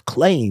type of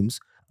claims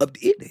of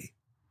deity.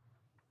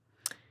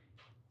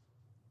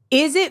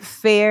 Is it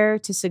fair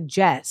to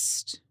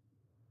suggest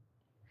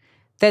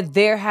that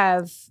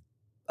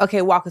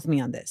walk with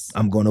me on this.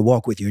 I'm going to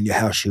walk with you in your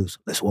house shoes.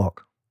 Let's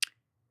walk.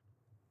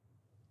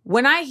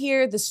 When I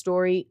hear the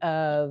story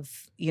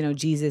of,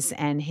 Jesus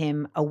and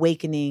him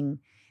awakening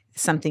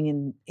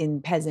something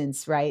in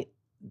peasants, right?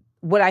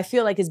 What I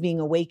feel like is being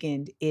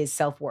awakened is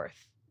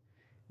self-worth,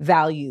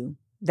 value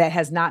that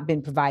has not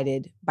been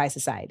provided by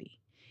society.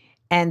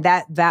 And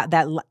that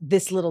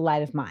this little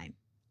light of mine,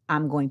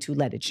 I'm going to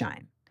let it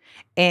shine.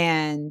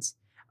 And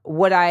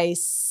what I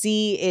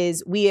see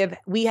is we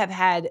have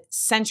had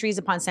centuries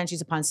upon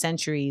centuries upon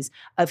centuries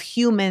of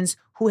humans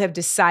who have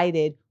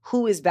decided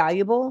who is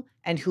valuable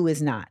and who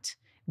is not,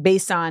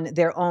 based on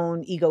their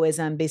own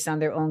egoism, based on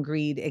their own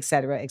greed, et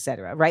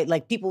cetera, right?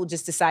 Like people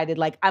just decided,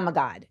 like, I'm a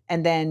god,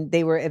 and then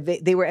they were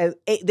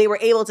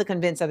able to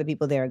convince other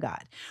people they're a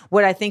god.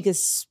 What I think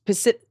is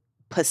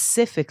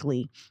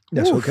specifically,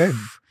 that's okay.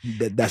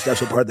 That's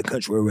a part of the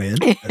country we're in.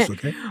 That's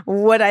okay.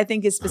 What I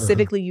think is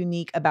specifically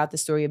unique about the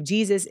story of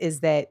Jesus is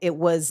that it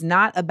was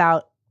not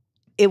about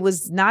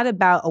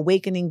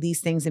awakening these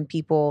things in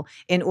people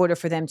in order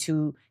for them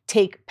to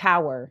take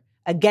power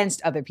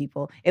against other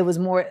people. It was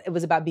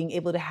about being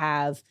able to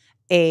have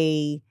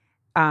a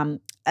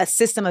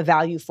system of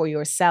value for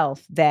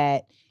yourself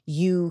that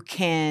you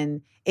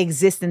can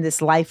exist in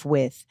this life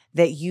with,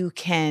 that you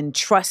can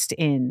trust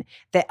in,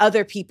 that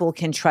other people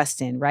can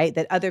trust in, right?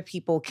 That other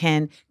people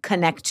can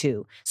connect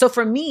to. So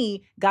for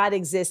me, God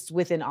exists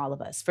within all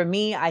of us. For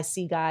me, I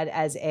see God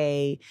as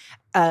an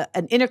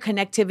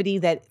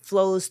interconnectivity that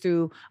flows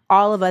through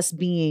all of us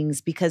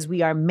beings, because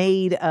we are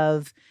made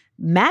of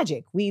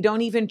magic. We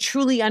don't even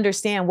truly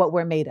understand what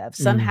we're made of.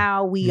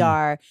 Somehow we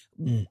are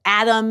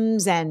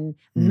atoms and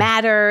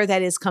matter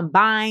that is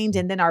combined,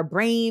 and then our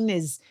brain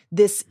is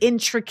this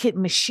intricate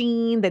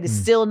machine that is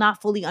still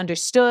not fully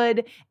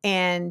understood,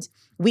 and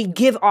we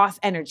give off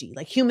energy.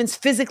 Like humans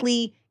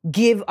physically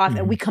give off,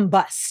 and we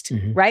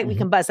combust, right? We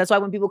combust. That's why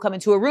when people come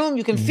into a room,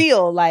 you can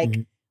feel like,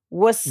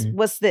 what's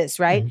this,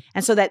 right?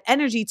 And so that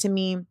energy to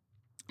me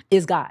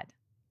is God,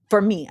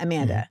 for me,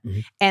 Amanda.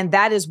 And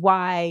that is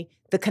why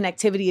the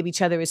connectivity of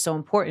each other is so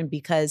important,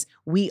 because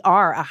we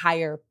are a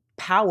higher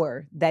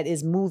power that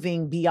is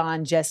moving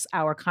beyond just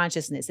our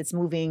consciousness. It's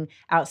moving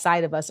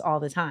outside of us all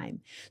the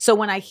time. So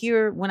when I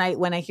hear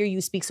you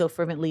speak so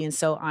fervently and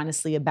so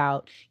honestly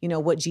about,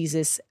 what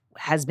Jesus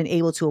has been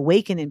able to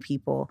awaken in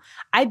people,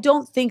 I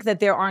don't think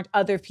that there aren't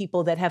other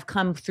people that have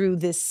come through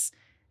this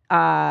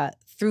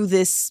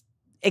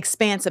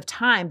expanse of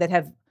time that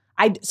have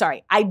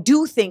I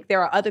do think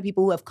there are other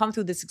people who have come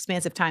through this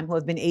expanse of time who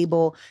have been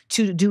able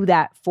to do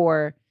that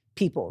for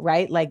people,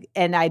 right? Like,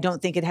 and I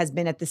don't think it has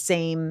been at the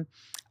same,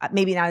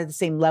 maybe not at the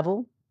same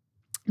level,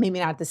 maybe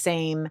not the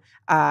same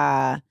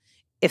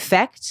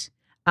effect.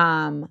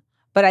 But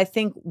I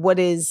think what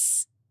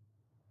is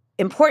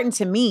important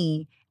to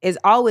me is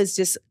always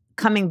just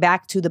coming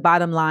back to the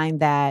bottom line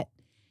that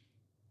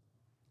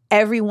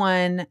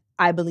everyone,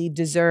 I believe,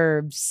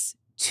 deserves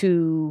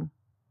to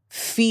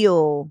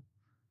feel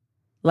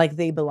like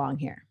they belong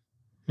here.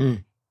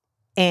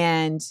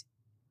 And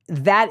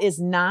that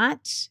is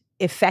not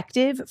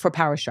effective for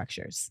power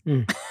structures.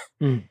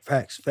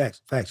 Facts.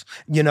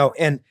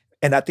 And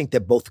I think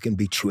that both can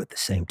be true at the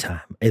same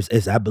time.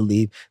 As I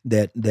believe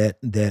that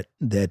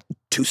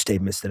two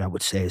statements that I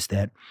would say is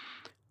that,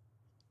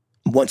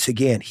 once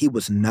again, he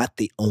was not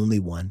the only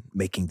one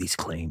making these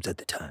claims at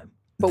the time.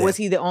 But was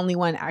he the only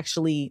one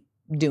actually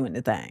doing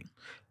the thing?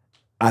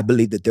 I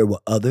believe that there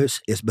were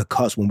others. It's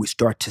because when we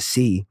start to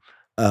see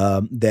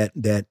because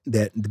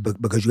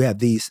you have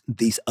these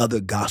other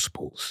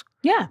gospels.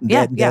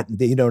 That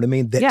you know what I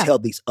mean? That tell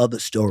these other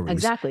stories.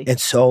 Exactly. And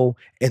so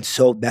that's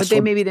but they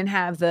maybe didn't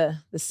have the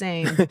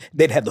same.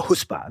 They'd have the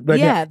chutzpah.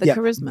 Right? The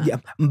charisma. Yeah.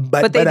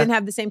 But they didn't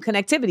have the same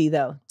connectivity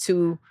though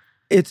to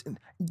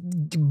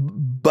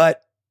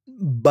but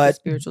the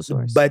spiritual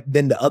source. But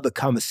then the other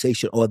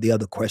conversation or the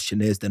other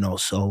question is then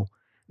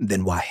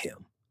why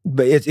him?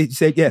 But it's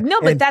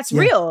but that's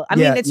real. I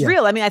mean, it's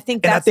real. I mean, I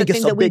think that's the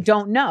thing that we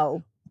don't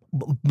know.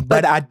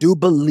 But I do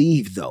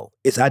believe, though,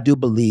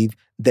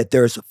 that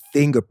there's a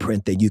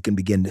fingerprint that you can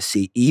begin to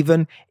see,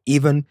 even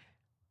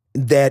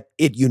that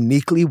it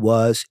uniquely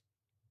was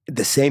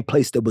the same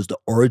place that was the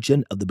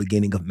origin of the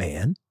beginning of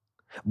man,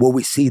 where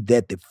we see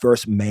that the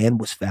first man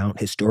was found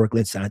historically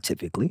and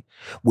scientifically.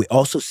 We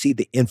also see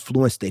the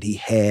influence that he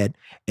had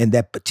in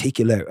that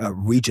particular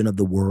region of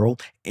the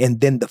world.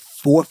 And then the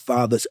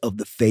forefathers of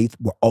the faith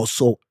were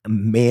also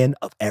men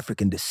of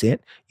African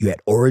descent. You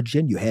had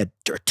Origen, you had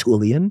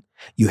Tertullian,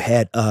 you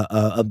had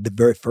the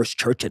very first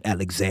church at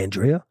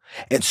Alexandria.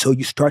 And so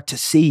you start to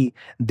see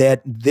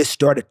that this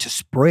started to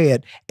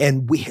spread.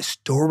 And we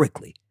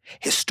historically,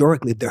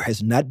 there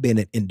has not been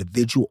an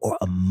individual or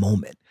a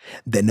moment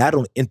that not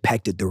only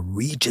impacted the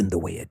region the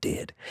way it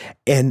did.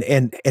 And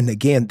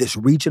again, this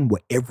region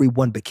where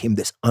everyone became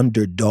this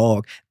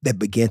underdog that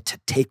began to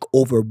take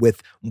over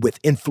with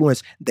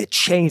influence that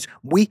changed.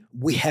 We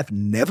have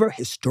never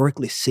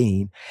historically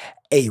seen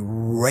a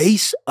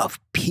race of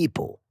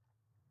people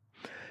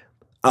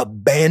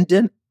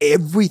abandon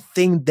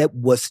everything that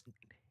was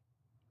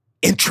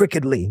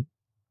intricately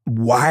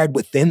wired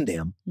within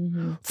them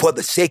for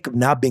the sake of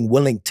now being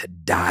willing to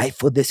die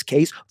for this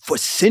case for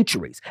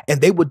centuries. And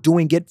they were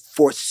doing it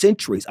for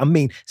centuries. I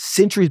mean,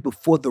 centuries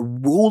before the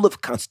rule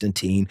of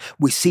Constantine,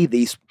 we see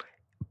these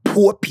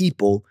poor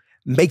people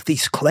make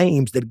these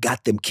claims that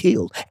got them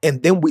killed.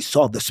 And then we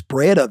saw the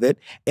spread of it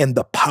and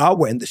the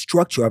power and the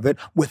structure of it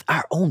with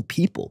our own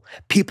people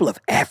of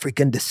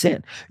African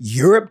descent.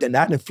 Europe did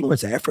not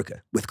influence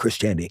Africa with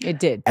Christianity. It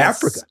did.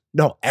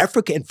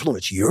 Africa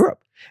influenced Europe.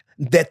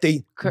 There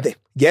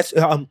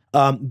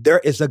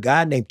is a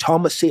guy named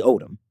Thomas C.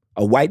 Odom,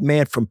 a white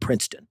man from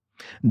Princeton,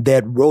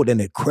 that wrote an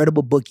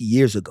incredible book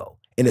years ago.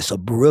 And it's a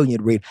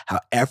brilliant read, How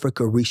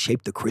Africa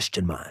Reshaped the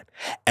Christian Mind.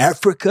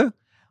 Africa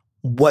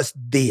was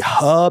the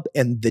hub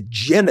and the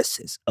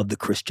genesis of the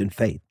Christian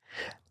faith.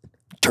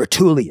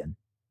 Tertullian,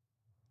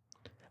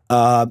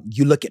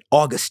 you look at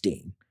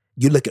Augustine,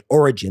 you look at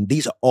Origen,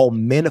 these are all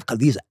men of color.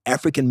 These are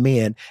African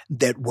men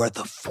that were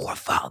the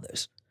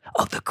forefathers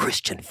of the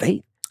Christian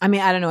faith. I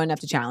mean, I don't know enough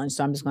to challenge,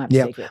 so I'm just going to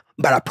have to take it.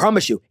 But I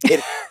promise you,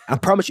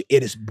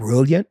 it is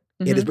brilliant.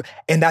 It is,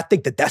 and I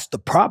think that that's the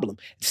problem.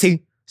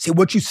 See,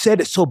 what you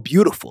said is so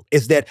beautiful,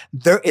 is that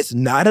there is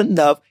not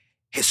enough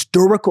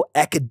historical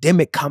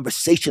academic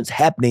conversations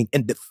happening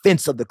in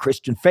defense of the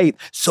Christian faith.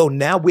 So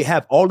now we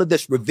have all of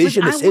this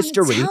revisionist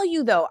history. I tell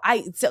you though,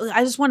 I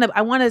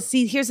want to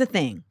see, here's the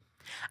thing.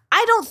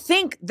 I don't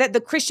think that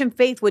the Christian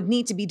faith would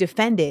need to be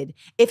defended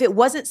if it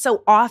wasn't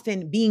so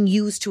often being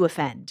used to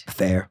offend.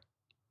 Fair.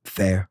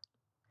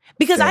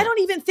 Because I don't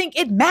even think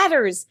it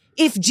matters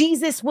if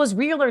Jesus was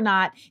real or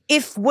not,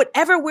 if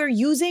whatever we're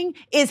using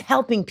is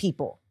helping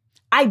people.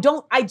 I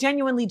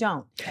genuinely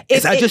don't.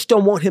 I just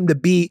don't want him to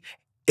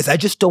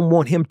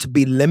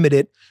be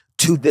limited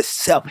to this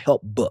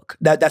self-help book.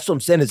 That's what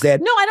I'm saying, is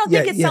that no, I don't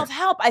think it's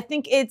self-help. I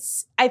think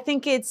it's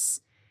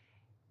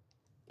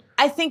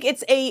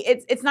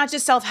not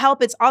just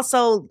self-help, it's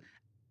also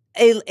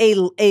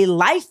a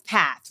life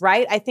path,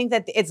 right? I think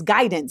that it's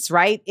guidance,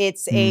 right?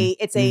 It's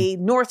a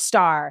North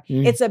Star.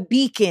 It's a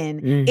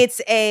beacon.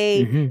 It's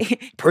a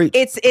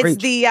it's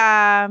the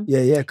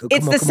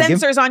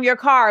sensors on your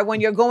car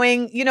when you're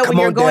going, when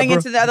you're going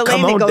into the other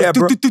lane, it goes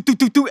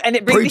do, and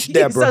it brings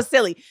it's so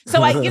silly.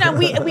 So we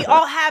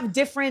all have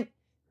different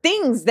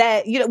things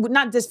that,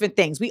 not different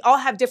things. We all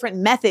have different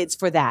methods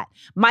for that.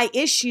 My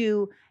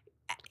issue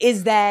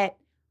is that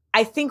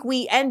I think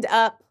we end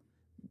up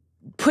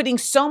putting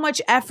so much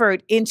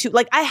effort into,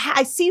 like,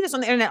 I see this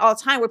on the internet all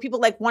the time where people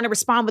want to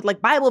respond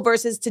with Bible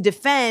verses to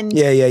defend.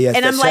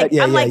 And I'm like,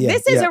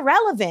 this is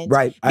irrelevant.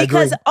 Right.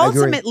 Because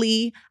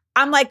ultimately,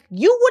 I'm like,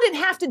 you wouldn't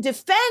have to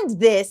defend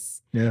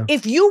this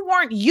if you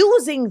weren't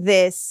using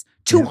this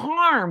to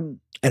harm.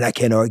 And I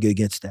can't argue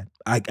against that.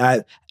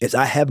 I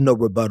have no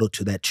rebuttal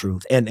to that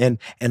truth. And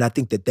I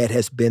think that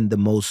has been the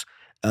most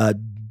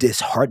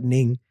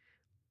disheartening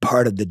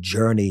part of the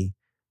journey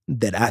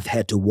that I've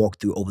had to walk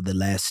through over the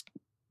last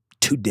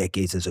 2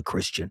 decades as a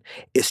Christian,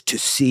 is to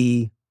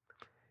see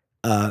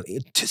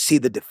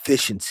the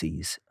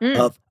deficiencies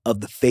of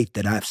the faith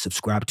that I've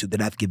subscribed to,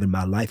 that I've given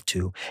my life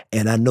to.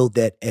 And I know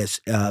that as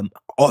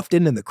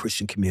often in the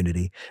Christian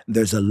community,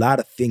 there's a lot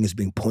of things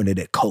being pointed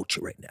at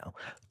culture right now.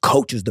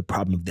 Culture's the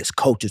problem of this.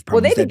 Culture's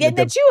problem. Well, they've been getting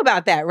at you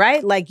about that,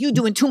 right? Like, you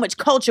doing too much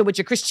culture with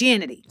your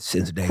Christianity.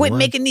 Since day one. Quit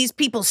making these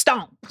people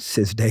stomp.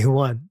 Since day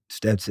one.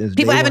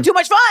 People having too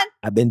much fun.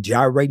 I've been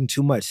gyrating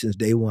too much since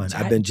day one.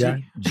 I've been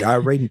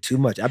gyrating too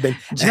much. I've been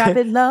drop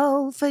it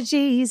low for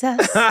Jesus.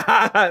 Wasn't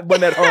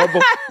that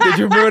horrible? Did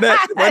you remember that?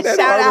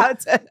 Shout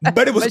out to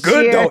but it was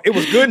good though. It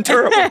was good and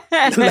terrible.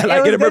 Like I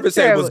remember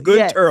saying, it was good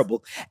and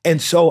terrible.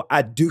 And so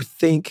I do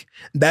think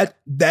that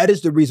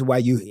is the reason why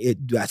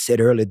I said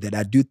earlier that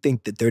I do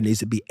think that there needs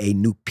to be a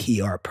new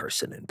PR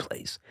person in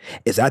place.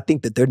 Is I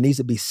think that there needs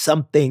to be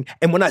something.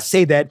 And when I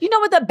say that, you know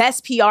what the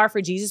best PR for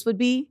Jesus would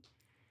be?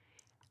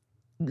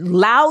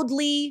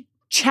 Loudly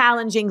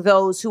challenging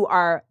those who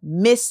are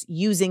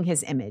misusing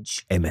his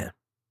image. Amen.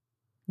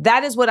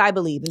 That is what I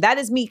believe. And that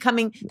is me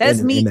coming,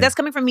 that's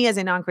coming from me as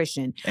a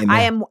non-Christian.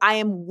 Amen. I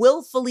am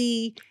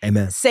willfully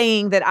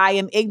saying that I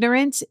am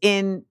ignorant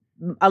in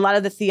a lot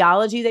of the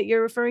theology that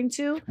you're referring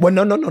to. Well,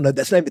 no.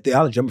 That's not even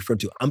theology I'm referring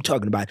to. I'm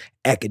talking about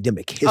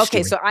academic history.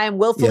 Okay, so I am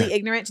willfully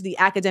ignorant to the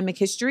academic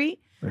history.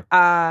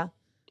 But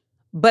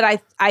I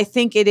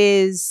think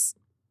it's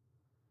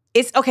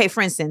okay,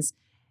 for instance,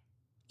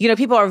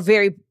 people are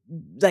very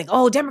like,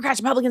 oh, Democrats,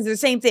 Republicans are the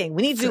same thing.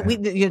 We need to,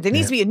 there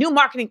needs to be a new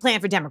marketing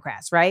plan for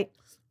Democrats, right?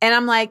 And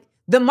I'm like,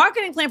 the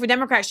marketing plan for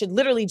Democrats should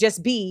literally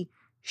just be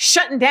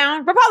shutting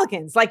down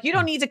Republicans. Like, you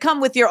don't need to come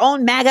with your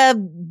own MAGA,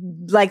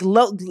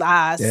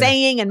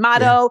 saying and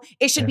motto.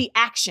 It should be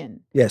action.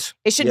 Yes.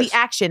 It should be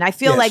action. I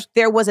feel like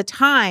there was a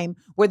time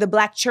where the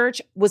Black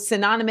church was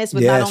synonymous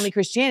with not only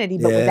Christianity,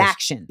 but with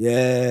action.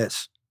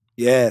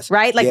 Yes.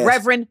 Right? Like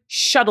Reverend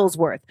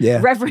Shuttlesworth.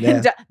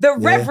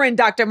 Reverend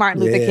Dr.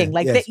 Martin Luther King.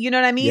 Like, you know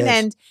what I mean?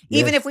 And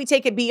even if we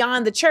take it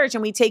beyond the church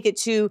and we take it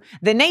to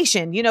the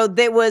nation,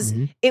 it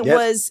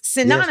was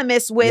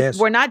synonymous with,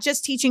 we're not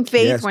just teaching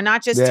faith. We're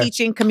not just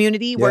teaching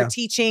community. We're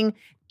teaching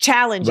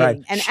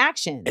challenging and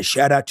action. And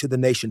shout out to the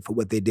nation for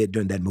what they did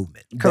during that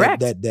movement. Correct.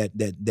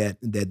 That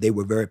they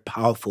were very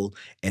powerful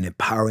in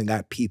empowering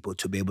our people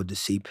to be able to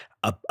see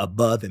up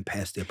above and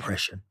past the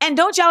oppression. And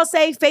don't y'all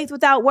say faith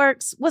without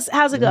works?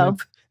 How's it go?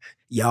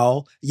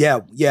 y'all,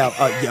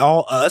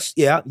 y'all, us,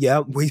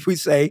 we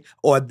say,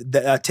 or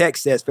the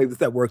text says, faith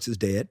without works is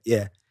dead.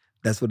 Yeah,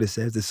 that's what it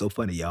says. It's so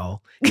funny,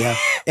 y'all. Yeah,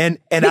 and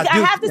I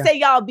have to say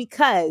y'all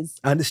because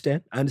I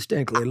understand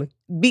clearly.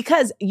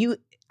 Because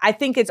I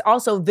think it's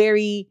also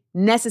very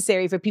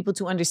necessary for people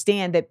to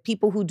understand that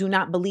people who do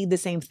not believe the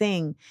same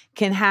thing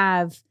can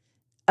have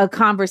a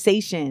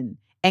conversation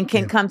and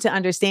can come to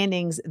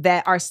understandings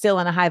that are still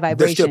in a high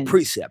vibration. There's still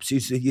precepts. You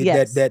see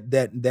Yes.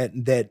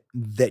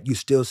 that you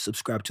still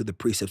subscribe to the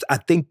precepts. I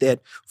think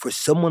that for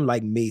someone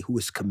like me who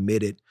is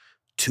committed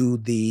to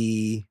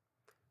the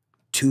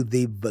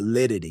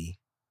validity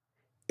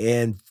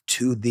and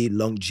to the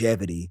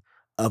longevity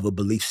of a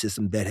belief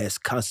system that has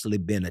constantly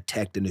been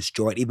attacked and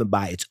destroyed, even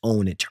by its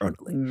own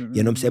internally. You know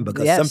what I'm saying?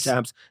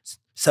 Because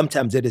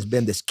sometimes it has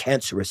been this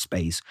cancerous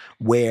space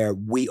where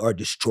we are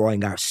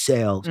destroying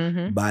ourselves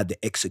by the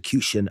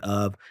execution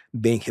of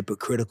being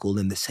hypocritical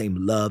in the same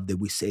love that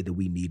we say that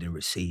we need and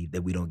receive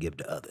that we don't give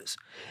to others.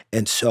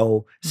 And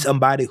so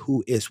somebody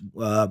who is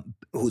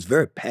who's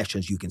very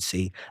passionate, as you can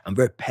see, I'm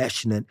very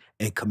passionate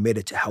and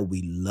committed to how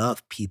we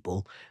love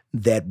people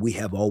that we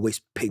have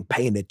always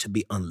painted to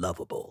be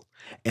unlovable.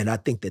 And I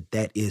think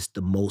that is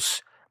the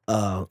most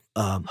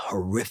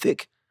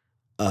horrific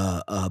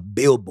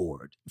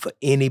billboard for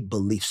any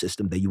belief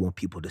system that you want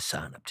people to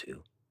sign up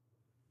to.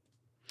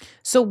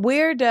 So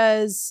where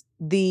does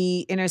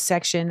the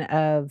intersection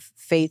of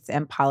faith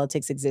and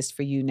politics exist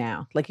for you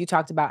now? Like you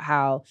talked about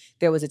how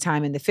there was a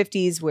time in the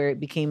 50s where it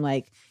became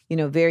like,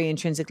 very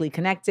intrinsically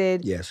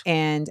connected. Yes.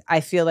 And I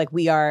feel like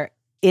we are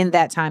in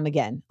that time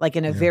again, like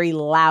in a very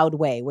loud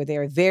way where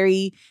they're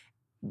very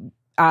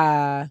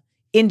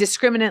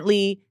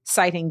indiscriminately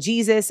citing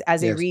Jesus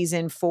as a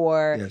reason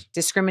for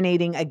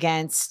discriminating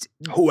against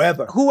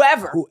whoever.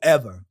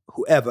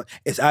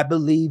 Is I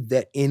believe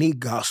that any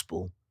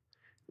gospel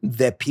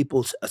that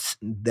people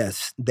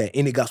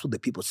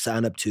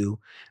sign up to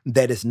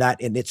that is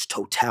not in its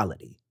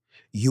totality,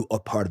 you are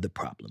part of the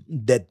problem.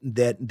 That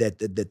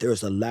there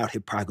is a loud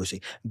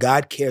hypocrisy.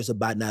 God cares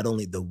about not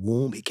only the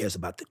womb, he cares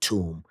about the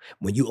tomb.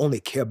 When you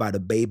only care about a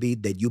baby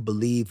that you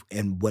believe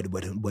in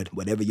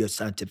whatever your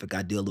scientific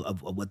ideal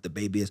of what the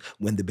baby is,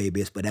 when the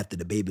baby is, but after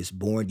the baby is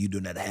born, you do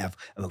not have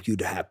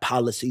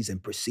policies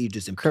and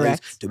procedures in place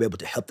to be able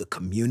to help the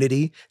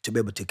community, to be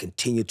able to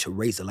continue to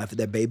raise the life of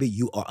that baby.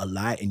 You are a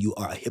lie and you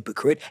are a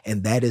hypocrite,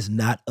 and that is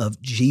not of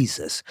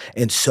Jesus.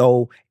 And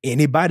so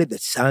anybody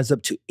that signs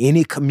up to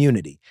any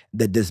community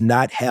that does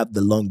not have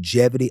the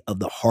longevity of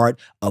the heart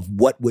of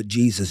what would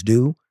Jesus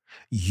do,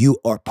 you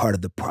are part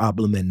of the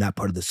problem and not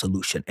part of the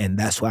solution. And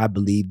that's why I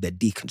believe that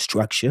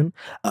deconstruction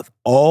of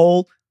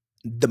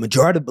the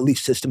majority of belief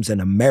systems in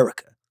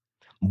America,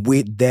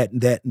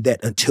 that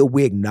until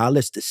we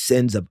acknowledge the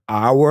sins of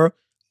our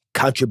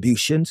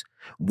contributions,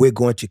 we're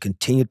going to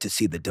continue to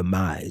see the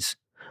demise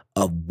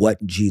of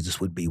what Jesus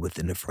would be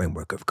within the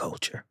framework of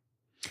culture.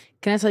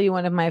 Can I tell you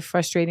one of my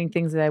frustrating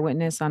things that I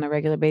witness on a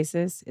regular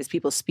basis is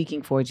people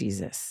speaking for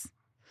Jesus.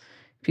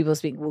 People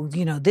speak, well,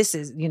 this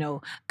is,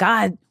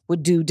 God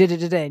would do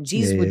da-da-da-da and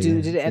Jesus would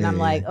do da-da-da. And I'm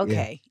like,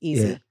 okay,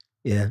 easy.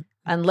 Yeah.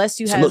 Unless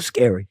you it's a little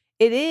scary.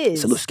 It is.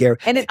 It's a little scary.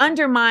 And it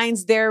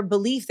undermines their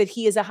belief that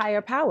he is a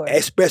higher power.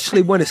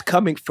 Especially when it's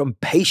coming from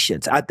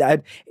patience. I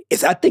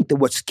think that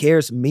what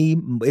scares me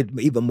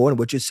even more than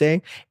what you're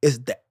saying is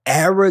the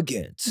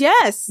arrogance.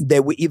 Yes.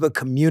 That we even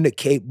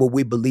communicate what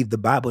we believe the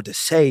Bible to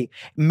say,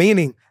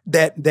 meaning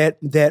that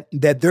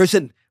there's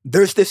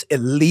this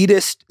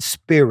elitist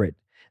spirit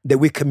that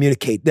we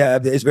communicate.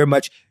 That is very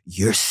much,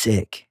 you're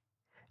sick.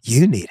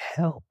 You need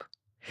help.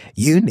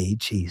 You need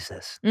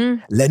Jesus.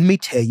 Let me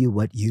tell you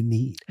what you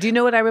need. Do you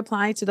know what I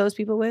reply to those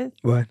people with?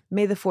 What?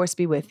 May the force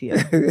be with you.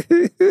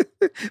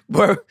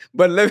 but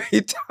let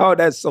me tell you,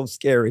 that's so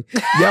scary.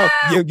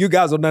 You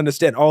guys don't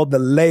understand all the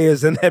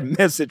layers in that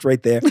message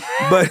right there.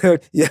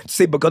 But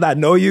see, because I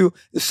know you,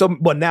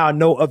 now I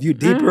know of you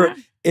deeper.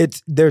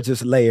 There's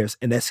just layers,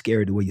 and that's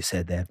scary the way you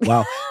said that.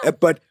 Wow.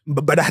 but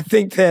I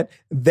think that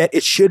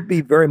it should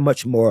be very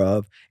much more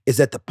of is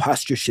that the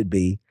posture should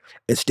be,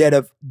 instead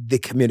of the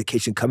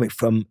communication coming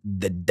from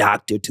the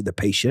doctor to the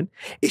patient,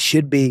 it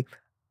should be,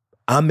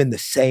 I'm in the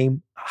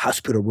same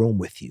hospital room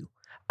with you.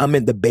 I'm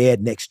in the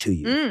bed next to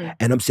you.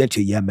 And I'm saying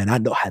to you, yeah, man, I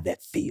know how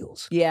that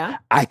feels. Yeah.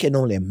 I can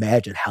only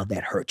imagine how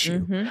that hurts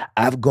you.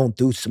 I've gone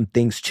through some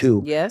things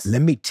too. Yes.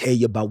 Let me tell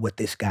you about what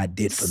this guy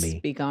did for me.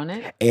 Speak on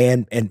it.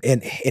 And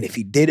if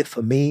he did it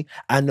for me,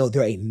 I know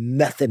there ain't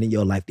nothing in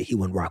your life that he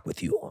wouldn't rock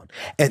with you on.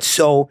 And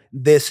so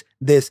this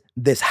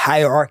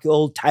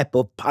hierarchical type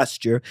of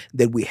posture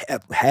that we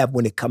have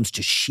when it comes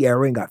to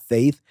sharing our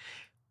faith,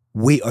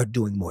 we are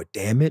doing more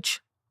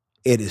damage.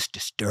 It is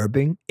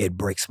disturbing. It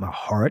breaks my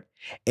heart.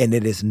 And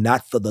it is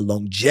not for the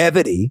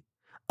longevity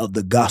of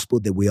the gospel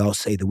that we all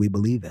say that we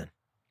believe in.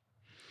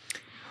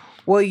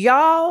 Well,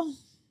 y'all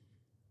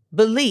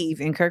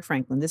believe in Kirk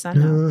Franklin. This I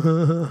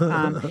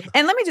know.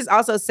 And let me just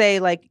also say,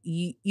 like,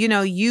 you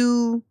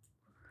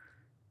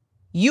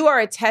are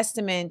a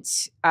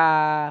testament,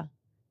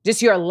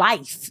 just your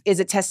life is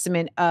a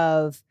testament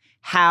of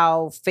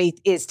how faith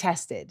is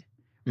tested,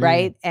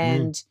 right?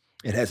 And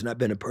it has not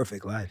been a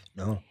perfect life,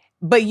 no.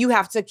 But you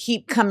have to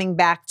keep coming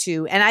back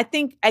to, and I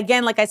think,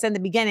 again, like I said in the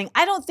beginning,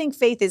 I don't think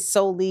faith is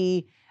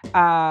solely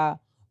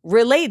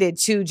related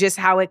to just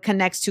how it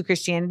connects to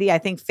Christianity. I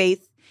think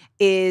faith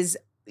is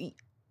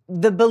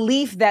the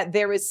belief that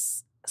there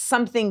is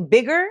something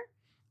bigger.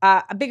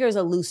 Bigger is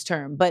a loose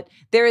term, but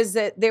there is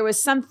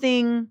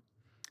something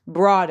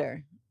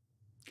broader.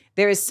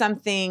 There is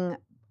something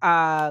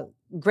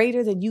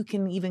greater than you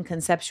can even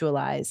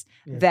conceptualize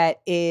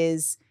that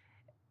is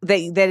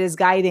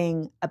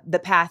guiding the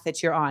path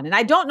that you're on. And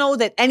I don't know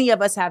that any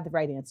of us have the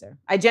right answer.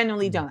 I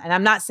genuinely don't. And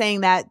I'm not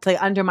saying that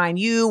to undermine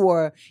you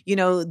or,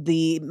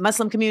 the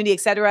Muslim community, et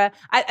cetera.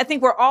 I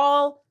think we're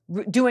all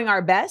doing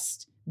our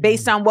best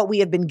based on what we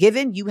have been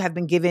given. You have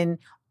been given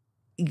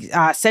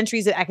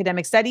centuries of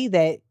academic study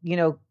that,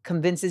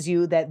 convinces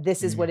you that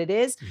this is what it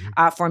is.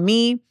 For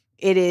me,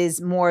 it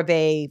is more of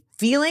a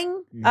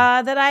feeling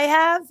that I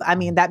have. I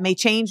mean, that may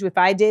change if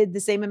I did the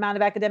same amount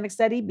of academic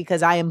study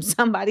because I am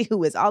somebody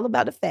who is all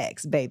about the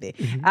facts, baby.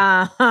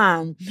 Okay?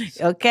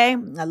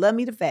 I love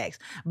me the facts.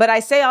 But I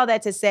say all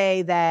that to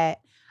say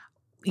that,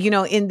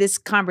 in this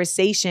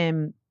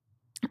conversation,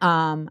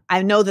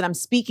 I know that I'm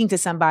speaking to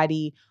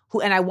somebody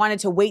and I wanted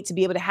to wait to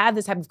be able to have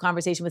this type of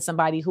conversation with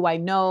somebody who I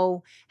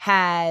know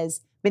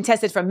has been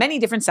tested from many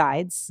different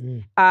sides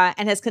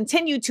and has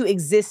continued to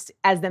exist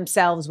as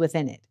themselves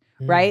within it,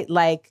 right?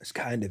 Like, it's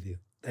kind of you.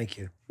 Thank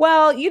you.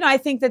 Well, I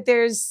think that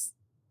there's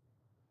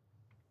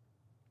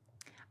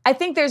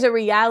a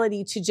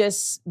reality to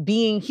just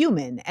being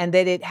human and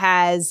that it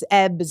has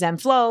ebbs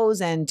and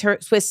flows and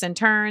twists and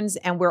turns,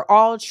 and we're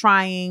all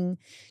trying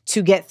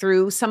to get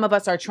through. Some of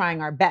us are trying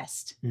our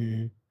best.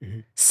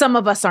 Some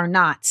of us are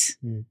not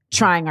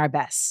trying our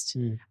best.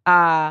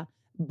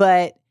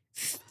 But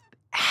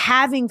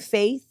having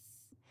faith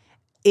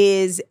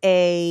is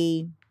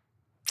like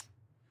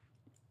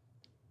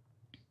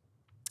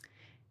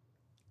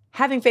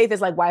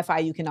Wi-Fi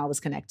you can always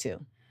connect to.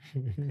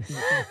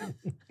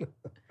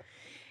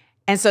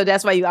 And so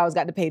that's why you always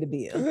got to pay the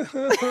bill.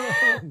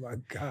 Oh my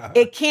God.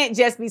 It can't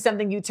just be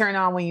something you turn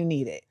on when you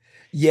need it.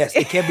 Yes,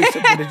 it can't be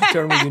something that you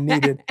turn when you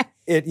need it.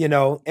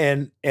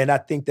 And I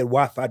think that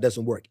Wi-Fi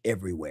doesn't work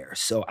everywhere.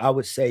 So I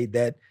would say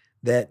that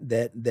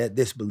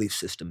this belief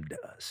system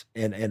does.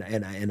 And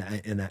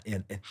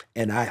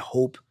I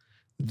hope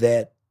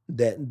that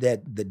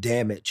the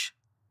damage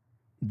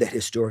that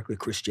historically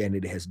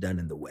Christianity has done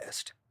in the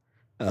West.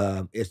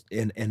 I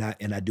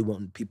do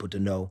want people to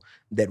know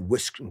that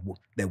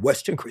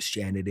Western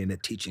Christianity and the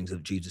teachings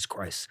of Jesus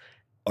Christ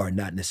are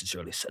not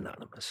necessarily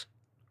synonymous.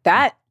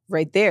 That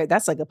right there,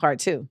 that's like a part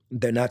two.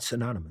 They're not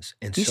synonymous.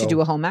 And you should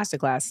do a whole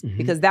masterclass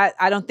because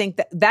I don't think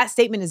that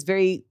statement is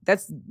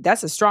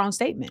that's a strong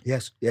statement.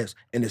 Yes.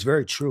 And it's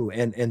very true.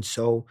 And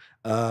so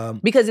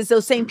because it's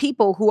those same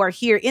people who are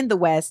here in the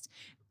West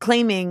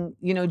claiming,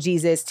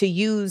 Jesus, to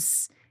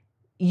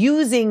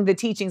using the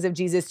teachings of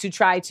Jesus to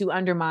try to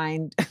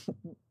undermine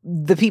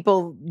the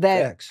people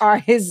that are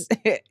his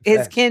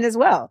kin as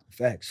well.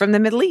 Facts. From the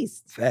Middle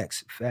East.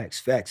 Facts.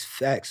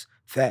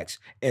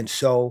 And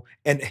so,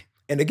 and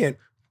again,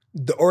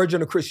 the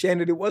origin of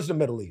Christianity was the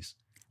Middle East.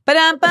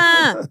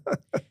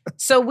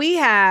 So we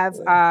have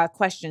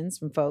questions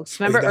from folks.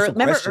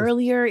 Remember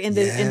earlier in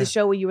the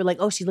show where you were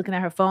like, "Oh, she's looking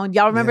at her phone."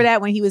 Y'all remember that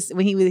when he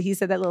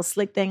said that little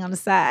slick thing on the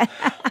side?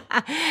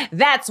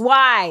 That's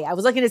why I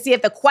was looking to see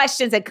if the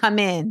questions had come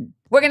in.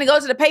 We're gonna go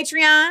to the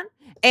Patreon.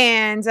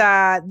 And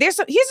here's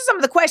some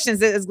of the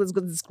questions. Here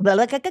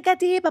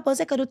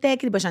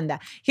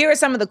are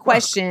some of the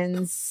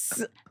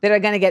questions that are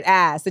going to get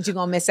asked that you're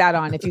going to miss out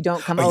on if you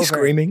don't come over. Are you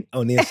screaming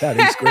on the inside?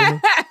 Are you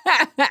screaming?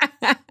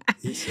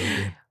 He's so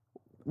good.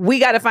 We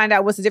got to find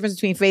out what's the difference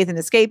between faith and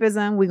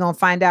escapism. We're going to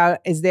find out,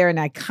 is there an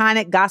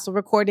iconic gospel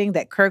recording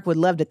that Kirk would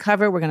love to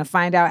cover? We're going to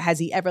find out, has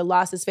he ever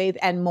lost his faith,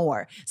 and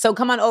more. So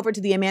come on over to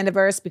the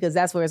Amandaverse because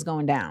that's where it's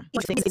going down.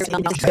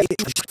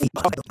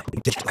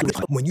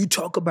 When you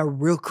talk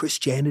about real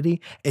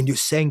Christianity and you're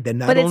saying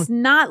that it's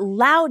not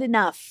loud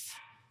enough.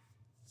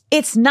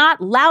 It's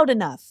not loud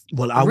enough.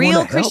 Well,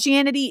 real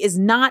Christianity is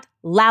not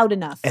loud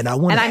enough. And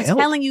I'm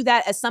telling you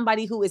that as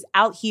somebody who is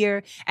out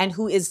here and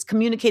who is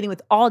communicating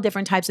with all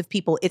different types of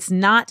people. It's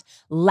not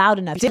loud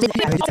enough.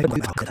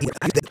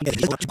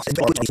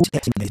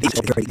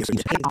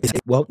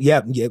 Well, yeah.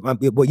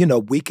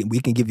 Well, we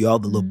can give you all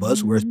the little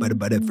buzzwords,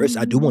 but at first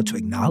I do want to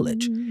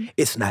acknowledge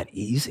it's not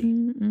easy.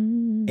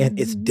 And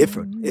it's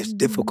different. It's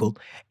difficult.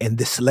 And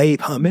the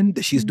slave humming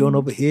that she's doing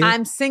over here.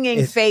 I'm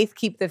singing Faith,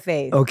 Keep the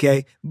Faith.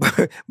 Okay.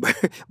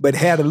 But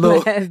had a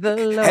little had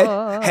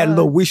a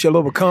little We Shall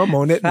Overcome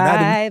on it.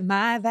 Fight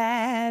my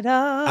battle.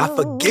 I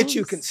forget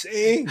you can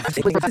sing.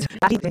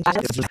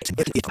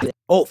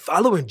 Oh,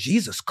 following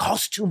Jesus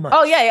costs too much.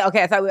 Oh, yeah.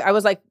 Okay. I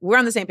was like, we're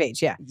on the same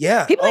page. Yeah.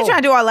 Yeah. People ain't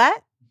trying to do all that.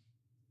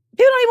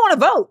 People don't even want to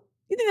vote.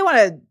 You think they want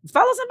to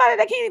follow somebody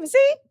that can't even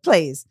see?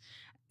 Please.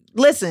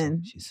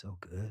 Listen. She's so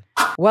good.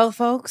 Well,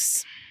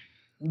 folks,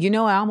 I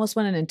almost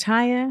went an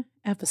entire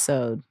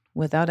episode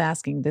without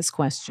asking this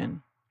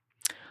question.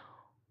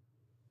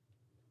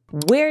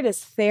 Where does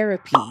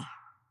therapy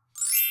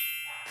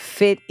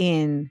fit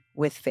in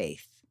with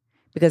faith?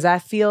 Because I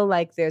feel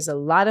like there's a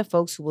lot of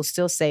folks who will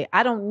still say,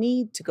 I don't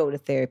need to go to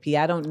therapy.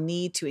 I don't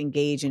need to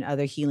engage in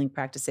other healing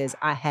practices.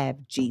 I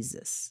have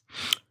Jesus.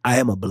 I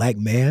am a Black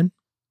man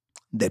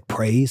that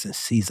prays and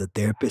sees a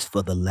therapist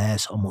for the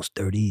last almost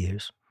 30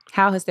 years.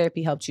 How has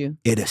therapy helped you?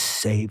 It has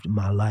saved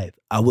my life.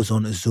 I was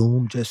on a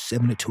Zoom just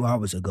 72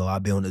 hours ago.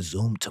 I'll be on a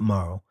Zoom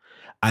tomorrow.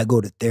 I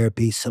go to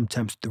therapy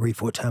sometimes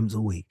 3-4 times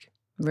a week.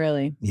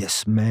 Really?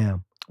 Yes,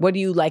 ma'am. What do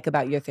you like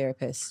about your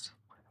therapist?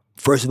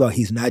 First of all,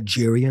 he's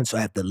Nigerian, so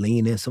I have to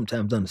lean in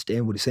sometimes to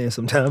understand what he's saying.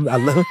 Sometimes I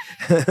love.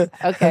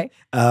 Okay.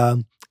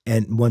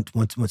 And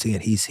once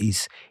again,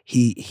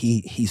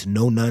 he's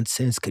no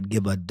nonsense. Could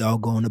give a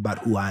doggone about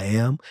who I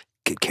am.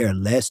 Could care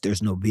less.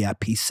 There's no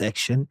VIP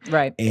section.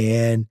 Right.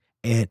 And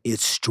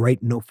it's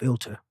straight, no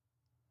filter.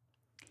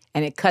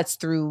 And it cuts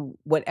through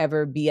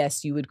whatever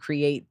BS you would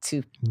create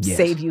to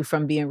save you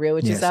from being real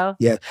with yourself.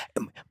 Yeah.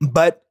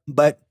 But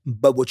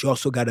what you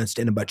also got to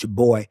understand about your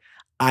boy,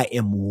 I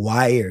am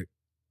wired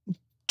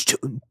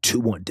to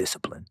want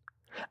discipline.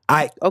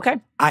 I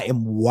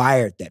am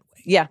wired that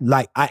way. Yeah.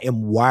 Like I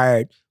am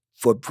wired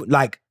for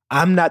like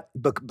I'm not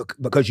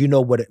because you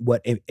know what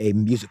a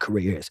music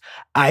career is.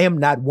 I am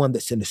not one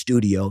that's in the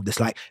studio that's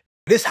like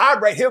this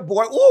hot right here,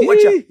 boy. Ooh, what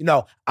you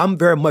know? I'm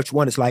very much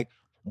one that's like,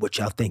 what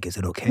y'all think? Is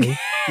it okay?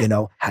 You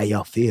know, how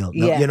y'all feel?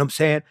 You know what I'm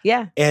saying?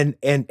 Yeah. And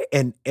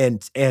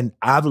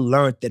I've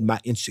learned that my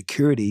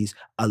insecurities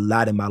a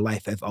lot in my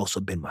life have also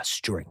been my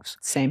strengths.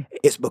 Same.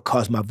 It's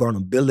because my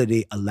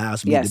vulnerability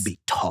allows me to be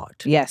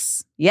taught.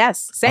 Yes.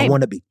 Same. I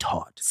want to be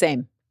taught.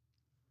 Same.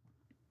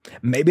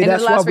 Maybe And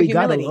that's why we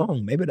humility. got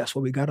along. Maybe that's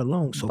why we got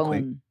along so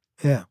quick. Boom.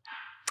 Yeah.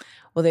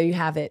 Well, there you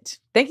have it.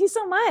 Thank you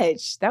so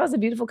much. That was a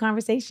beautiful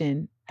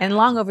conversation and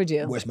long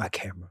overdue. Where's my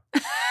camera?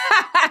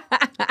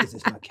 Is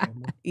this my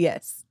camera?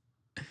 Yes.